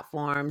different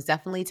platforms.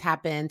 Definitely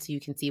tap in so you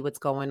can see what's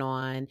going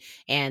on.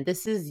 And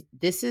this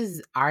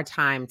is our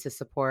time to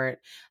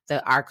support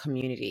our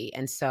community.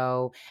 And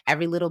so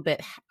every little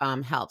bit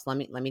helps. Let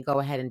me go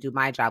ahead and do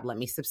my job. Let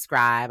me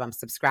subscribe. I'm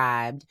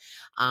subscribed.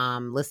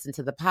 Listen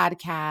to the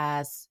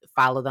podcast,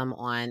 follow them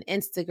on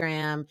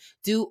Instagram,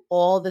 do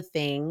all the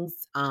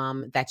things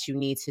that you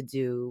need to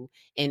do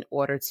in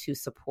order to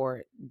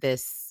support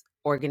this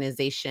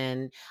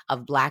organization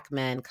of Black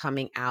men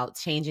coming out,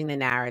 changing the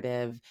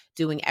narrative,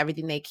 doing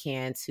everything they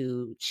can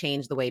to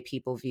change the way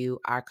people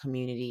view our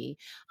community.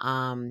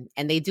 And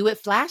they do it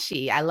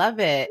flashy. I love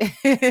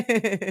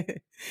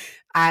it.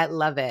 I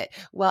love it.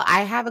 Well,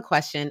 I have a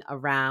question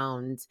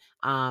around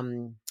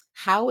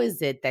how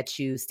is it that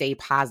you stay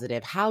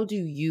positive? How do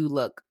you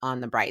look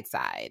on the bright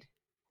side?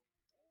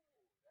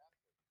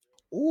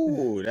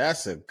 Ooh,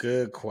 that's a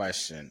good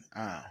question.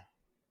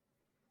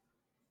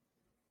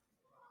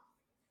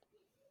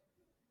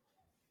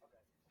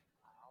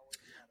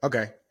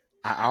 Okay.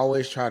 I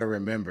always try to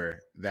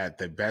remember that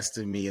the best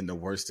of me and the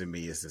worst of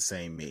me is the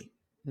same me.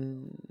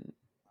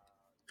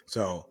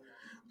 So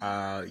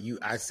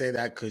I say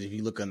that because if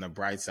you look on the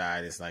bright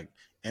side, it's like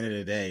end of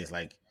the day, it's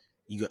like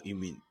you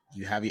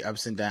have your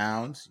ups and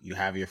downs, you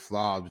have your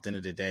flaws, but at the end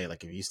of the day,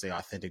 like if you stay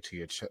authentic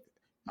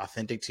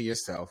to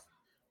yourself,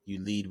 you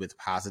lead with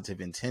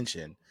positive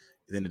intention.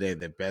 At the end of the day,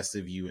 the best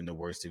of you and the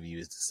worst of you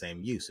is the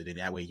same you. So then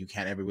that way you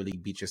can't ever really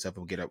beat yourself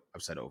and get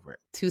upset over it.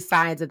 Two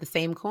sides of the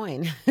same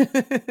coin.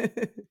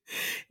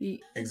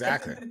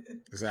 Exactly.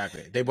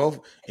 They both,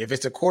 if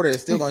it's a quarter,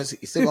 it's still going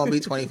to be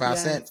 25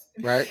 cents,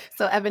 right?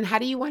 So Evan, how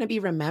do you want to be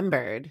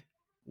remembered?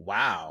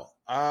 Wow.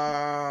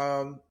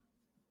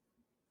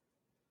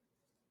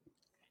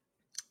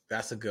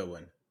 That's a good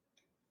one.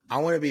 I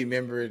want to be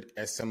remembered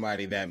as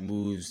somebody that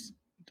moves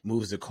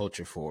the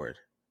culture forward.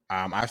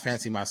 I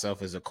fancy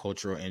myself as a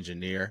cultural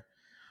engineer.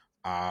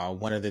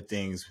 One of the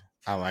things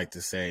I like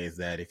to say is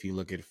that if you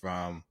look at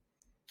from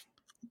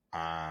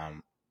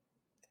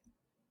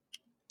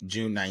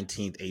June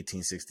 19th,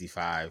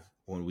 1865,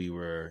 when we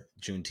were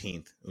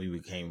Juneteenth, we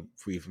became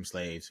free from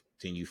slaves,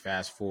 then you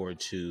fast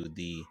forward to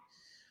the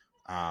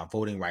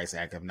Voting Rights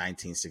Act of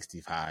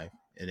 1965,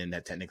 and then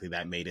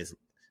that made us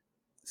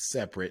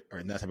separate,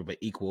 or not separate, but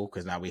equal,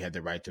 because now we had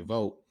the right to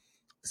vote.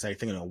 So you're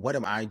thinking, what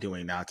am I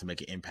doing now to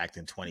make an impact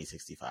in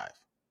 2065?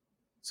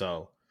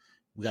 So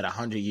we got a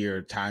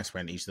 100-year time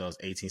span, each of those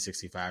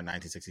 1865,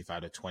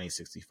 1965 to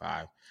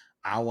 2065.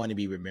 I want to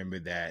be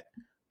remembered that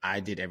I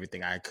did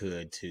everything I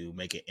could to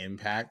make an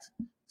impact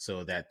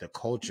so that the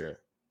culture,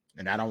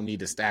 and I don't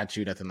need a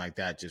statue, nothing like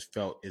that, just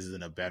felt is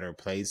in a better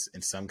place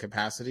in some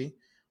capacity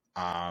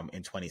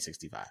in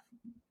 2065.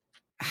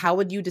 How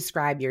would you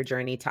describe your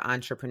journey to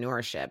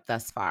entrepreneurship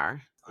thus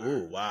far?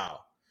 Oh, wow.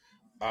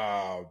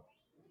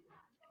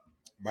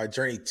 My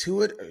journey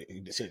to it,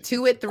 going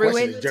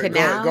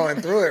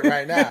through it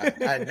right now.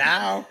 And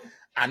now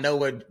I know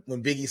what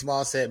when Biggie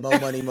Small said, "More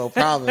money, more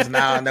problems."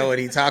 Now I know what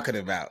he's talking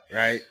about,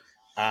 right?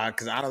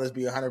 Because I know let's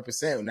be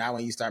 100%. Now,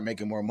 when you start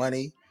making more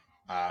money,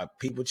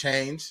 people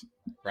change,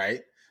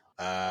 right?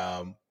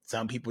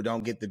 Some people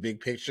don't get the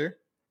big picture.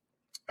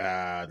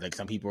 Like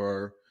some people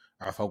are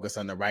focused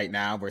on the right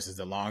now versus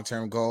the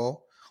long-term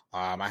goal.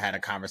 I had a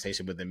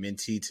conversation with a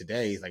mentee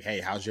today. He's like, "Hey,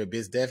 how's your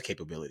biz dev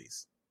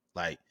capabilities?"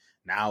 Like,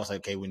 now it's like,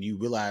 okay, when you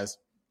realize,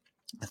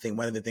 I think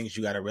one of the things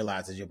you got to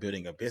realize as you're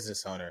building a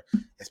business owner,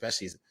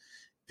 especially, is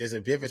there's a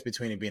difference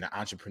between being an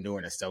entrepreneur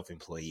and a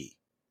self-employee.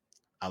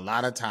 A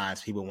lot of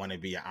times people want to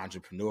be an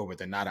entrepreneur, but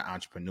they're not an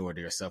entrepreneur.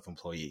 They're a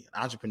self-employee.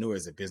 An entrepreneur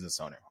is a business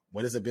owner.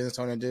 What does a business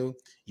owner do?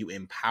 You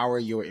empower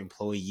your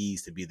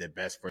employees to be the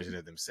best version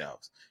of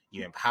themselves.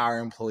 You empower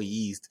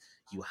employees.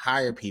 You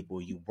hire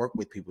people. You work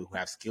with people who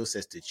have skill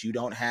sets that you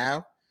don't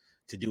have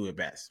to do it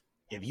best.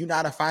 If you're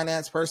not a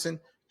finance person,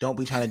 don't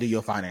be trying to do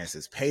your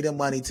finances. Pay the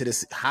money to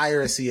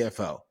hire a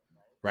CFO,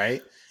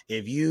 right?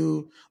 If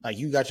you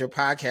got your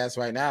podcast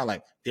right now,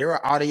 like there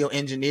are audio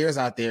engineers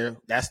out there.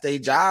 That's their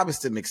job, is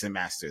to mix and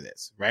master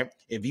this, right?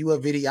 If you a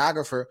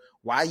videographer,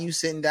 why are you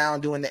sitting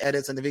down doing the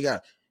edits on the video?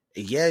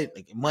 Yeah,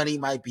 money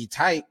might be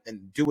tight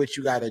and do what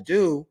you got to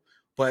do,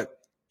 but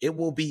it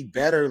will be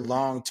better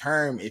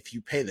long-term if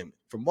you pay them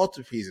for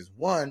multiple reasons.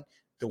 One,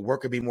 the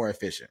work will be more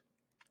efficient.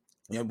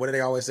 You know, what do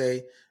they always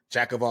say?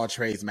 Jack of all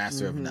trades,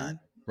 master of none.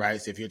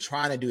 Right. So if you're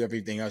trying to do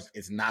everything else,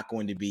 it's not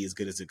going to be as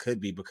good as it could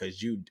be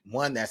because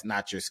one, that's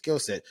not your skill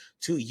set.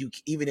 Two,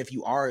 even if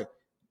you are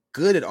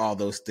good at all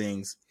those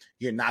things,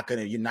 you're not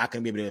gonna be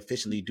able to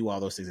efficiently do all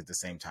those things at the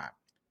same time.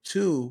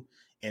 Two,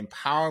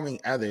 empowering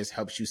others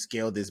helps you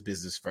scale this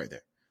business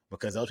further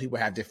because those people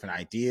have different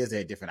ideas, they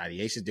have different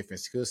ideations, different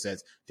skill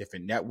sets,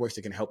 different networks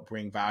that can help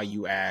bring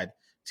value add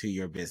to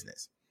your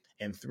business.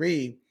 And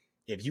three,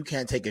 if you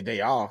can't take a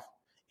day off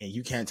and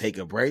you can't take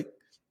a break,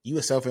 you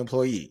a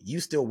self-employee. You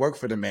still work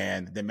for the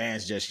man. The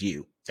man's just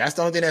you. That's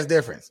the only thing that's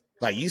different.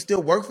 Like you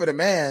still work for the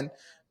man's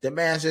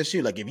just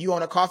you. Like if you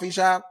own a coffee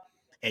shop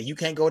and you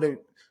can't go to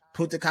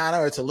Punta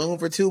Cana or Tulum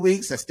for 2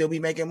 weeks and still be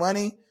making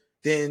money,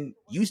 then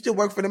you still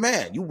work for the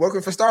man. You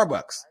working for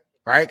Starbucks,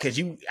 right? Because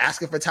you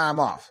asking for time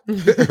off,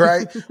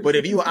 right? But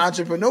if you an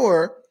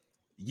entrepreneur,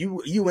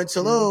 you in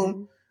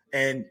Tulum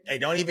and hey,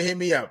 don't even hit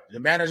me up. The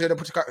manager of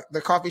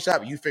the coffee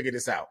shop, you figure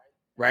this out,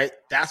 right?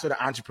 That's what an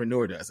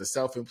entrepreneur does. A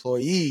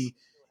self-employee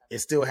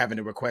is still having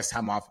to request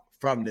time off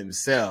from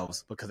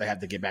themselves because they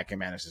have to get back and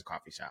manage this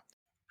coffee shop.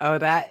 Oh,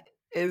 that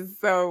is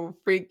so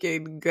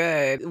freaking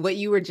good. What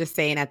you were just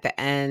saying at the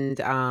end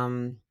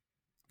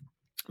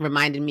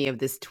reminded me of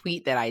this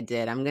tweet that I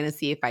did. I'm going to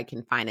see if I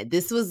can find it.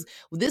 This was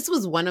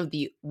one of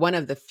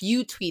the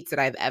few tweets that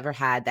I've ever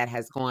had that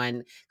has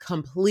gone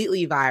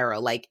completely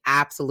viral, like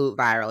absolute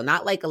viral.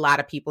 Not like a lot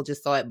of people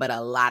just saw it, but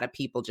a lot of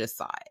people just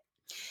saw it.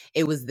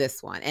 It was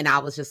this one. And I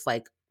was just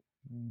like,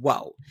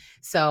 whoa.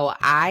 So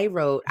I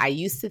wrote, I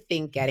used to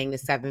think getting to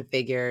 7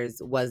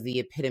 figures was the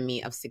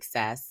epitome of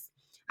success.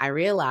 I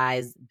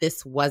realized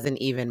this wasn't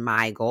even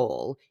my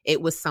goal.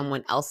 It was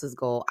someone else's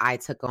goal I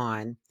took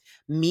on.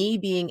 Me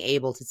being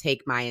able to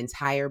take my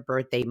entire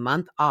birthday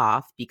month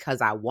off because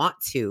I want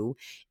to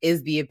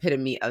is the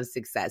epitome of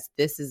success.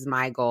 This is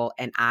my goal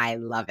and I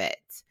love it.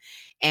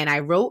 And I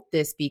wrote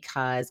this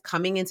because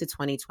coming into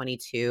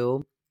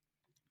 2022,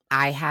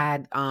 I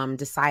had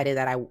decided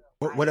that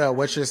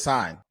what's your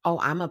sign? Oh,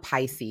 I'm a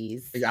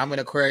Pisces. I'm an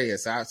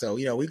Aquarius. So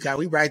we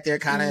right there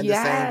kind of in the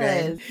same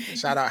vein.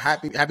 Shout out,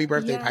 happy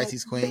birthday,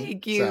 Pisces Queen.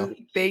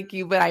 Thank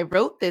you. But I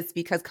wrote this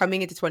because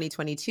coming into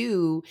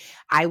 2022,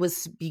 I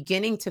was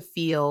beginning to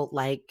feel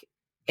like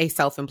a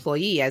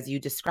self-employee, as you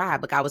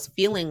described. Like I was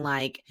feeling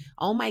like,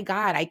 oh my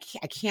God, I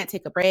can't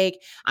take a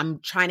break. I'm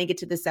trying to get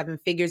to the 7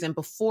 figures. And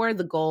before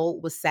the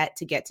goal was set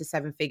to get to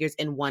 7 figures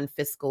in one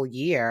fiscal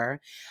year,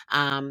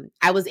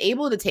 I was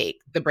able to take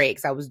the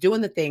breaks. I was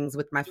doing the things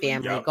with my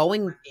family,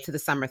 going to the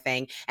summer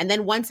thing. And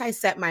then once I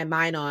set my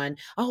mind on,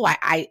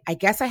 I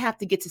guess I have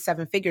to get to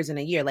 7 figures in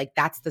a year. Like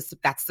that's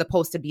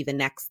supposed to be the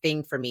next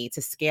thing for me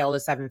to scale to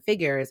 7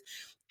 figures.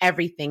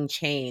 Everything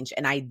changed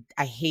and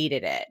I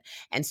hated it.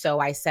 And so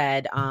I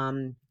said,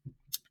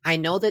 I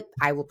know that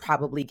I will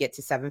probably get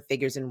to 7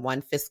 figures in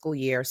one fiscal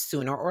year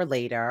sooner or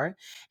later.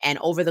 And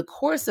over the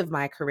course of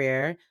my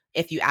career,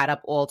 if you add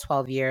up all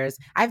 12 years,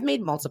 I've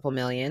made multiple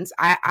millions.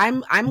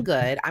 I'm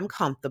good. I'm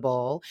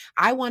comfortable.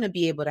 I want to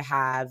be able to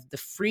have the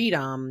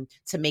freedom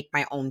to make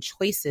my own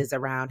choices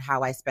around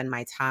how I spend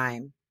my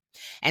time.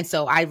 And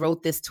so I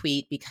wrote this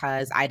tweet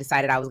because I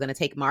decided I was going to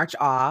take March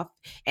off.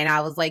 And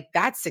I was like,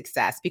 that's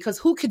success, because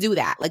who could do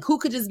that? Like, who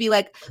could just be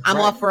like, I'm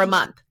off for a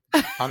month?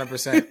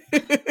 100%.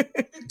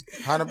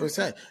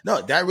 100%.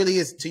 No, that really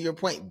is, to your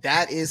point,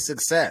 that is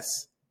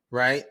success,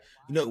 right?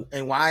 You know,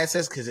 and why it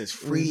says, because it's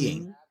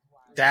freeing. Mm-hmm.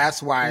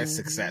 That's why it's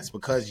success,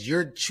 because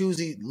you're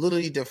choosing,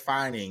 literally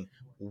defining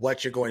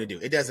what you're going to do.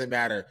 It doesn't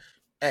matter.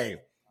 Hey,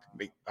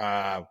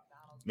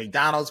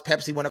 McDonald's,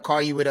 Pepsi want to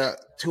call you with a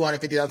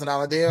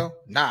 $250,000 deal?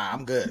 Nah,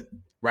 I'm good,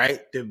 right?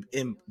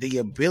 The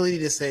ability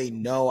to say,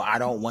 no, I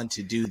don't want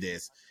to do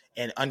this,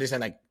 and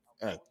understand, like,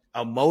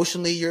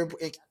 emotionally, you're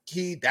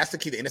key. That's the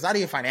key. And it's not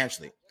even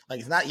financially. Like,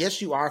 it's not,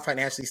 yes, you are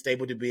financially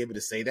stable to be able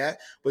to say that,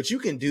 but you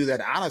can do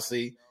that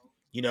honestly.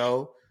 You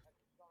know,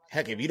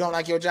 heck, if you don't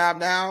like your job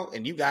now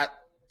and you got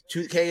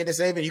 $2,000 in the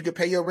savings, you could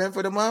pay your rent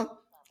for the month,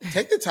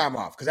 take the time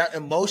off, because that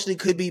emotionally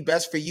could be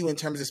best for you in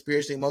terms of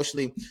spiritually,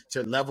 emotionally,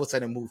 to level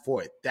set and move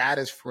forward. That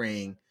is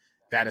freeing.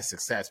 That is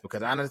success,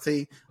 because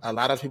honestly, a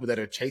lot of people that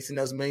are chasing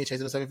those millions,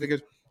 chasing those 7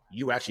 figures,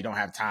 you actually don't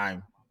have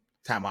time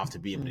off to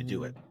be able to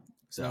do it.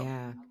 So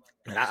yeah.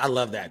 And I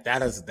love that.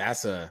 That's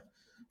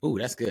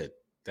good.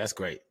 That's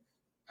great.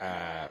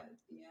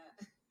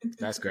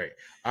 That's great.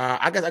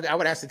 I guess I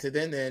would ask it to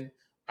then,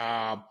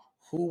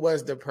 who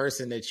was the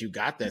person that you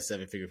got that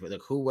 7 figure for?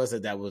 Like, who was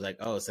it that was like,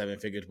 oh, 7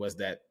 figures was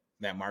that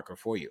marker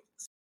for you?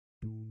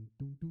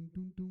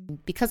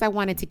 Because I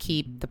wanted to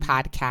keep the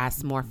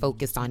podcast more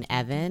focused on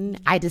Evan,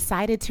 I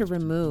decided to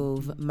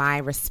remove my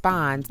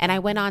response, and I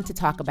went on to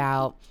talk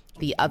about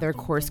the other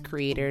course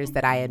creators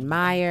that I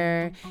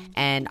admire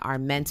and are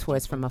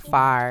mentors from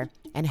afar,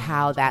 and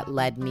how that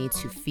led me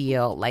to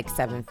feel like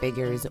 7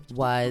 figures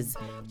was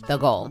the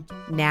goal.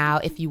 Now,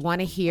 if you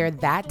want to hear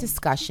that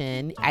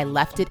discussion, I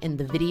left it in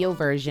the video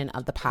version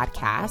of the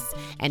podcast.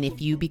 And if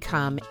you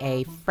become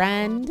a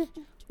friend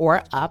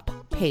or up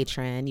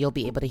patron, you'll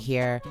be able to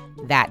hear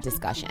that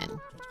discussion.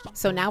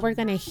 So now we're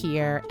going to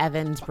hear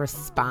Evan's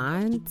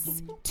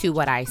response to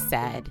what I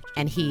said.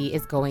 And he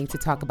is going to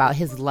talk about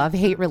his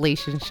love-hate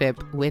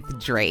relationship with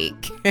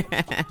Drake.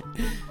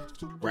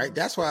 Right?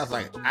 That's why I was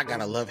like, I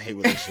got a love-hate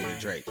relationship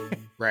with Drake,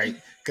 right?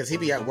 Because he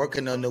be out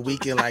working on the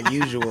weekend like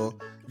usual.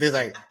 He's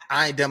like,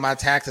 I ain't done my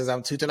taxes.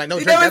 I'm too. Like, no,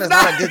 Drake, that is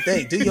not a good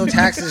thing. Do your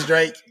taxes,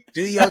 Drake.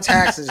 Do your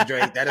taxes,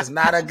 Drake. That is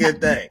not a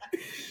good thing.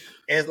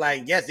 It's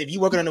like, yes, if you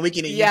working on the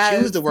weekend and you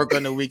choose to work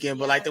on the weekend,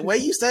 but like the way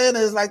you saying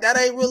it is like, that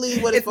ain't really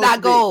what it's supposed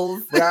to be. It's not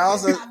goals. But I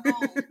also,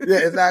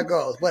 it's not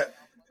goals. But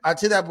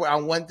to that point,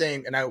 on one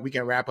thing, and we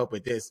can wrap up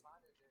with this.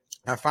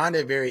 I find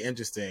it very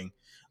interesting.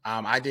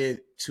 I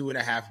did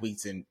 2.5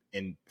 weeks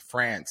in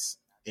France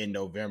in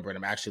November, and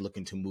I'm actually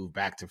looking to move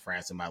back to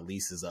France, and my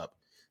lease is up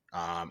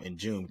in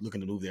June,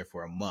 looking to move there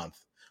for a month.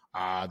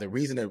 The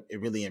reason that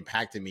it really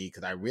impacted me,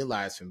 because I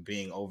realized from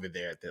being over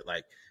there that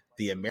like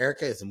the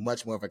America is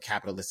much more of a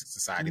capitalistic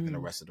society than the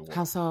rest of the world.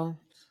 How so?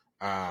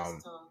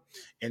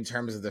 In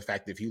terms of the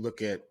fact that if you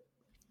look at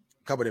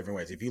a couple of different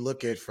ways, if you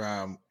look at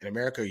from in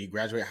America, you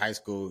graduate high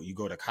school, you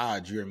go to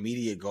college, your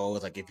immediate goal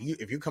is like, if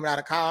you're coming out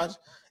of college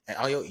and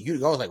all your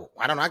goal is like,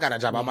 I don't know, I got a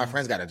job, all my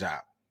friends got a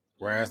job.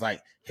 Whereas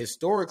like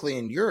historically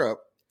in Europe,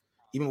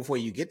 even before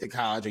you get to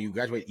college or you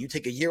graduate, you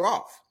take a year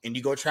off and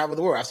you go travel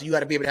the world. So you got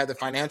to be able to have the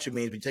financial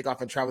means, but you take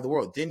off and travel the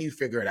world. Then you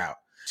figure it out.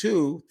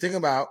 2, think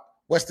about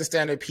what's the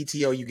standard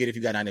PTO you get if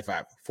you got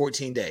 95?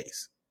 14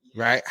 days,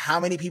 right? How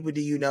many people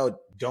do you know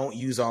don't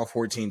use all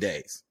 14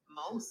 days?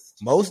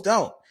 Most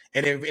don't.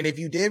 And if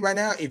you did right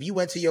now, if you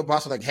went to your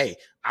boss and like, hey,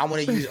 I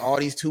want to use all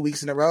these 2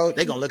 weeks in a row,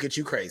 they're going to look at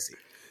you crazy.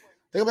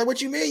 They're like,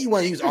 what you mean you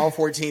want to use all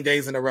 14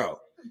 days in a row?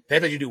 They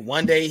bet you do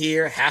 1 day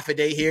here, half a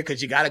day here,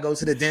 because you got to go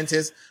to the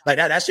dentist. Like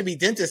that should be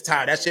dentist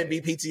time. That shouldn't be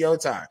PTO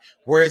time.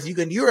 Whereas you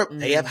can Europe,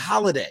 they have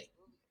holiday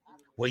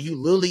where you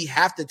literally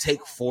have to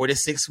take 4 to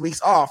 6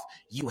 weeks off.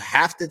 You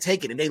have to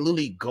take it, and they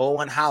literally go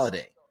on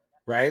holiday,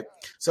 right?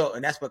 So,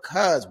 and that's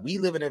because we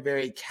live in a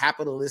very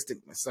capitalistic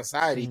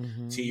society.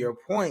 To your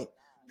point,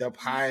 the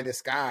pie in the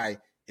sky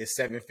is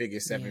 7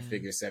 figures, 7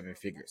 figures, 7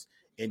 figures.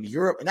 In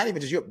Europe, and not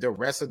even just Europe, the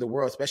rest of the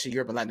world, especially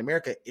Europe and Latin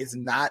America, is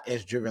not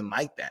as driven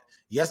like that.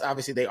 Yes,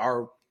 obviously they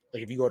are.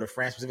 Like if you go to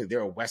France specifically, they're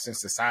a Western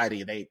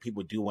society.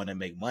 People do want to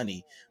make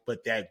money,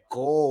 but that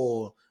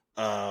goal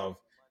of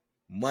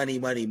money,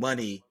 work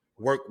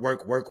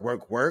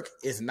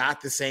is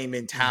not the same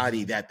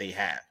mentality that they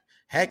have.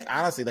 Heck,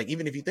 honestly, like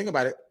even if you think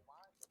about it,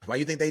 why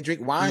you think they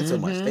drink wine so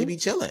much? They be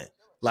chilling.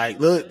 Like,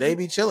 look, they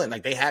be chilling.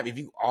 Like they have,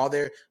 all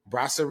their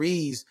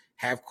brasseries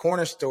have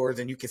corner stores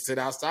and you can sit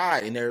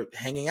outside and they're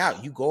hanging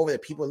out. You go over there,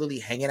 people are literally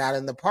hanging out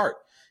in the park.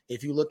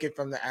 If you look at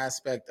from the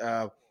aspect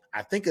of,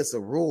 I think it's a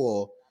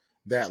rule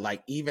that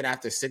like even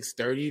after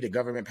 6:30, the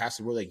government passed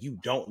a rule like you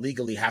don't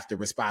legally have to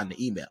respond to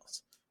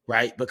emails,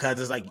 right? Because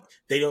it's like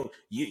they don't.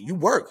 You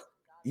work,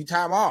 you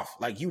time off,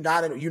 like you're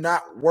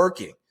not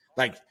working.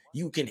 Like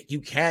you can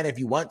if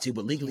you want to,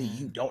 but legally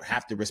you don't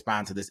have to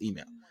respond to this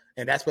email.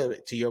 And that's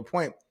what, to your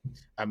point,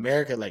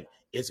 America, like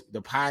it's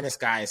the pie in the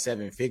sky is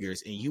 7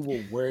 figures, and you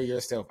will wear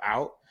yourself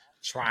out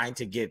trying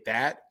to get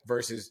that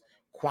versus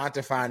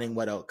quantifying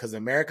what else. Because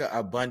America,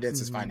 abundance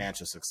is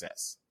financial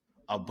success.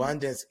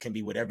 Abundance can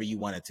be whatever you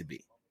want it to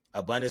be.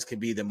 Abundance could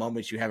be the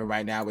moment you have it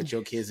right now with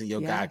your kids and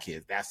your God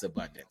kids. That's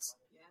abundance,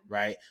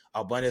 right?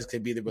 Abundance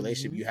could be the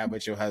relationship you have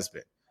with your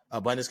husband.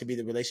 Abundance could be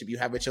the relationship you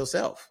have with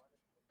yourself,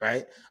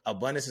 right?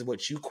 Abundance is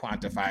what you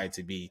quantify it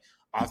to be.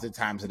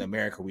 Oftentimes in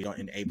America, we don't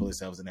enable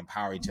ourselves and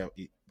empower each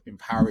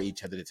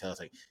other to tell us,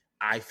 like,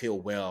 I feel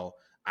well,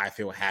 I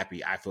feel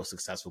happy, I feel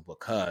successful,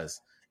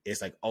 because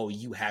it's like, oh,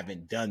 you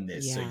haven't done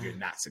this, so you're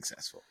not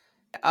successful.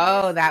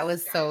 Oh, that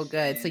was so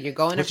good. So you're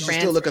going to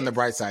France. Still look on the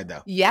bright side,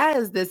 though.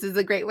 Yes, this is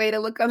a great way to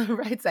look on the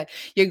bright side.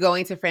 You're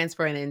going to France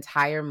for an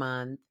entire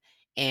month,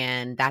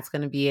 and that's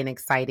going to be an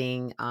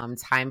exciting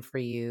time for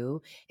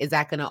you. Is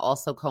that going to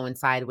also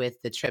coincide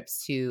with the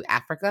trips to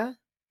Africa?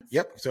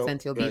 Yep. So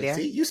since you'll be there.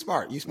 See, you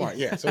smart.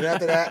 Yeah. So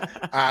after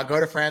that, go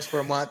to France for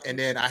a month, and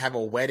then I have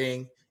a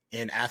wedding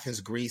in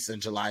Athens, Greece, on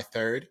July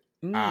 3rd.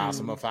 So I'm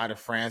gonna fly to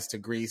France, to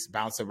Greece,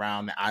 bounce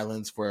around the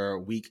islands for a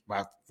week,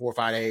 about 4 or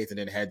 5 days, and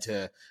then head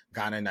to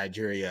Ghana and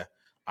Nigeria,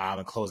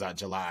 and close out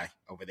July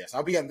over there. So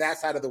I'll be on that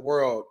side of the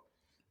world.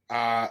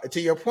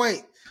 To your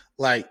point,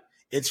 like,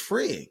 it's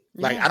freeing.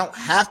 Like, I don't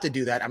have to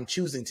do that. I'm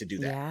choosing to do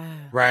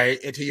that. Right.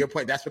 And to your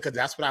point, that's because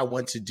that's what I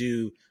want to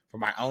do for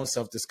my own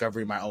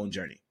self-discovery, my own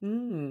journey.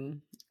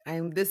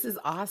 And this is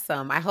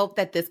awesome. I hope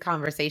that this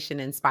conversation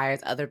inspires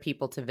other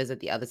people to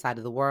visit the other side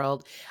of the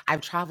world.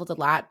 I've traveled a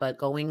lot, but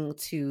going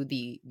to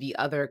the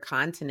other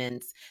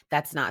continents,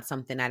 that's not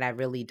something that I've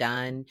really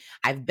done.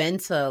 I've been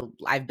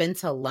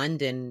to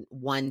London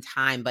one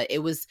time, but it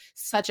was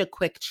such a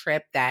quick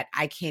trip that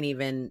I can't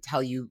even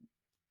tell you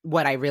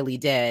what I really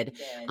did.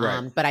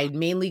 But I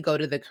mainly go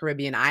to the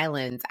Caribbean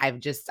islands. I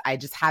just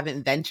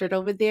haven't ventured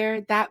over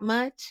there that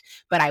much,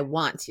 but I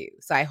want to.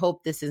 So I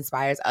hope this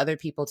inspires other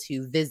people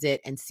to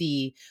visit and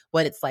see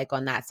what it's like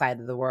on that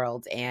side of the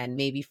world. And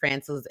maybe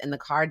France is in the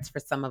cards for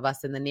some of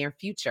us in the near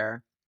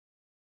future.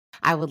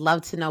 I would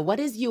love to know,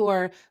 what is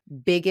your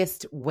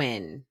biggest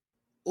win?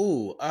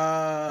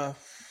 I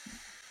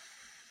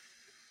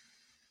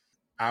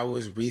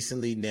was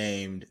recently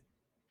named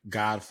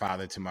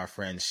godfather to my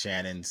friend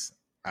Shannon's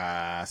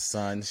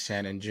son,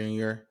 Shannon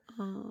Jr.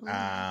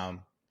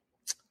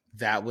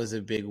 That was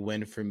a big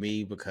win for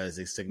me because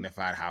it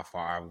signified how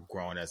far I've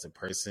grown as a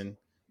person.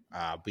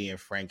 Being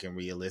frank and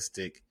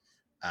realistic,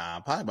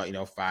 probably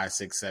about 5,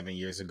 6, 7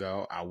 years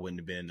ago, I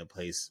wouldn't have been in a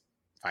place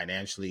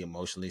financially,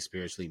 emotionally,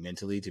 spiritually,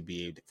 mentally to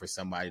be able for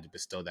somebody to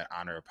bestow that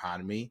honor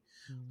upon me.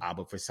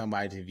 But for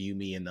somebody to view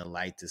me in the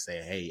light to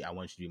say, hey, I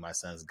want you to be my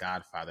son's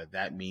godfather,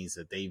 that means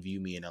that they view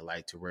me in a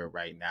light to where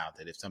right now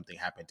that if something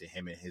happened to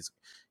him and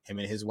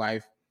his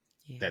wife,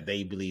 that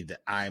they believe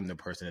that I'm the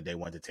person that they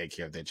want to take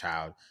care of their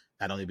child.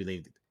 Not only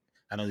believe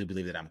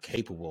that I'm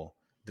capable,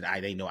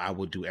 that they know I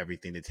will do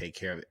everything to take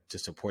care of it, to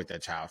support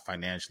that child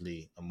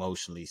financially,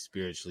 emotionally,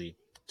 spiritually,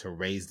 to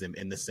raise them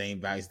in the same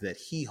values that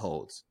he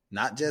holds,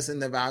 not just in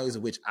the values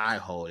of which I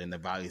hold, in the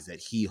values that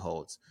he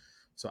holds.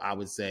 So I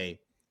would say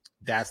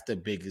that's the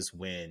biggest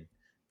win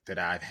that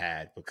I've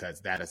had,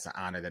 because that is an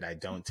honor that I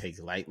don't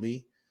take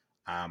lightly.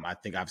 I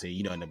think obviously,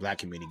 in the Black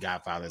community,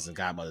 godfathers and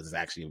godmothers is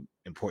actually an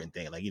important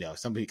thing. Like,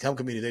 some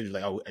communities, they're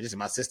like, oh, just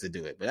my sister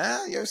do it.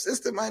 But your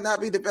sister might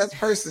not be the best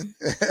person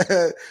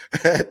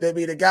to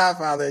be the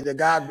godfather,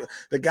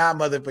 the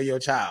godmother for your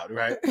child,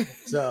 right?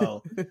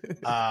 So,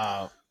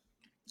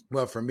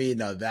 well, for me,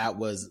 no, that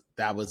was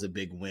a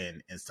big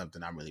win and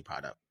something I'm really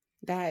proud of.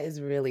 That is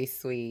really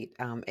sweet.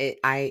 I'm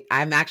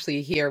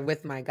actually here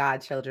with my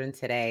godchildren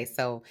today,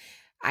 so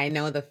I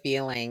know the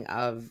feeling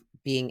of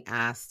being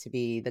asked to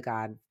be the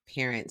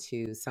godparent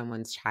to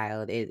someone's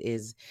child. It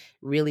is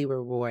really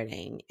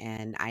rewarding,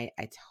 and I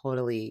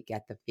totally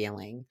get the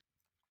feeling.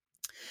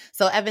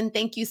 So, Evan,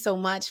 thank you so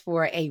much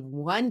for a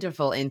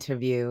wonderful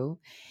interview.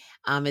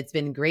 It's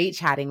been great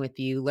chatting with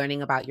you,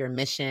 learning about your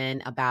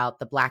mission, about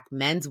the Black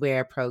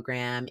Menswear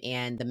program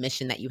and the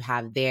mission that you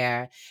have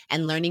there,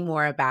 and learning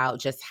more about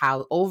just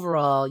how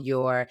overall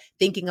you're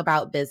thinking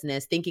about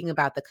business, thinking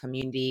about the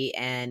community,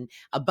 and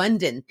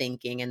abundant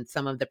thinking, and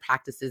some of the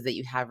practices that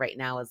you have right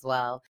now as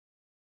well.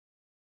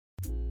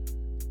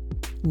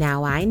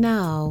 Now, I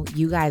know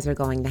you guys are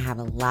going to have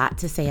a lot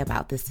to say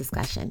about this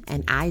discussion,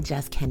 and I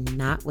just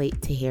cannot wait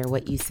to hear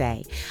what you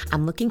say.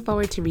 I'm looking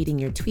forward to reading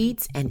your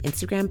tweets and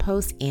Instagram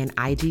posts and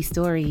IG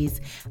stories.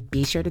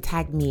 Be sure to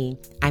tag me.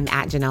 I'm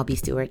at Janelle B.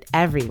 Stewart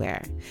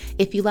everywhere.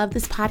 If you love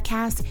this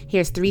podcast,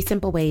 here's 3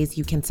 simple ways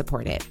you can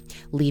support it.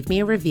 Leave me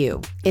a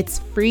review. It's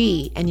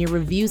free, and your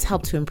reviews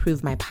help to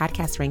improve my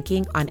podcast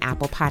ranking on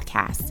Apple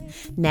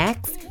Podcasts.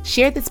 Next,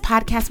 share this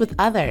podcast with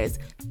others.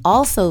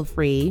 Also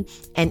free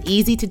and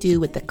easy to do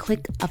with the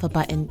click of a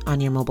button on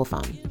your mobile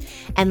phone.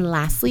 And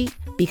lastly,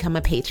 become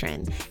a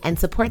patron and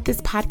support this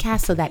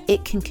podcast so that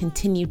it can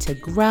continue to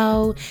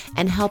grow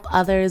and help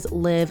others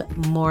live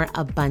more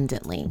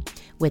abundantly.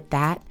 With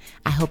that,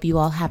 I hope you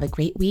all have a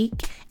great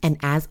week. And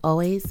as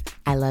always,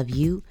 I love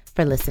you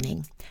for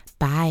listening.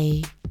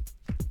 Bye.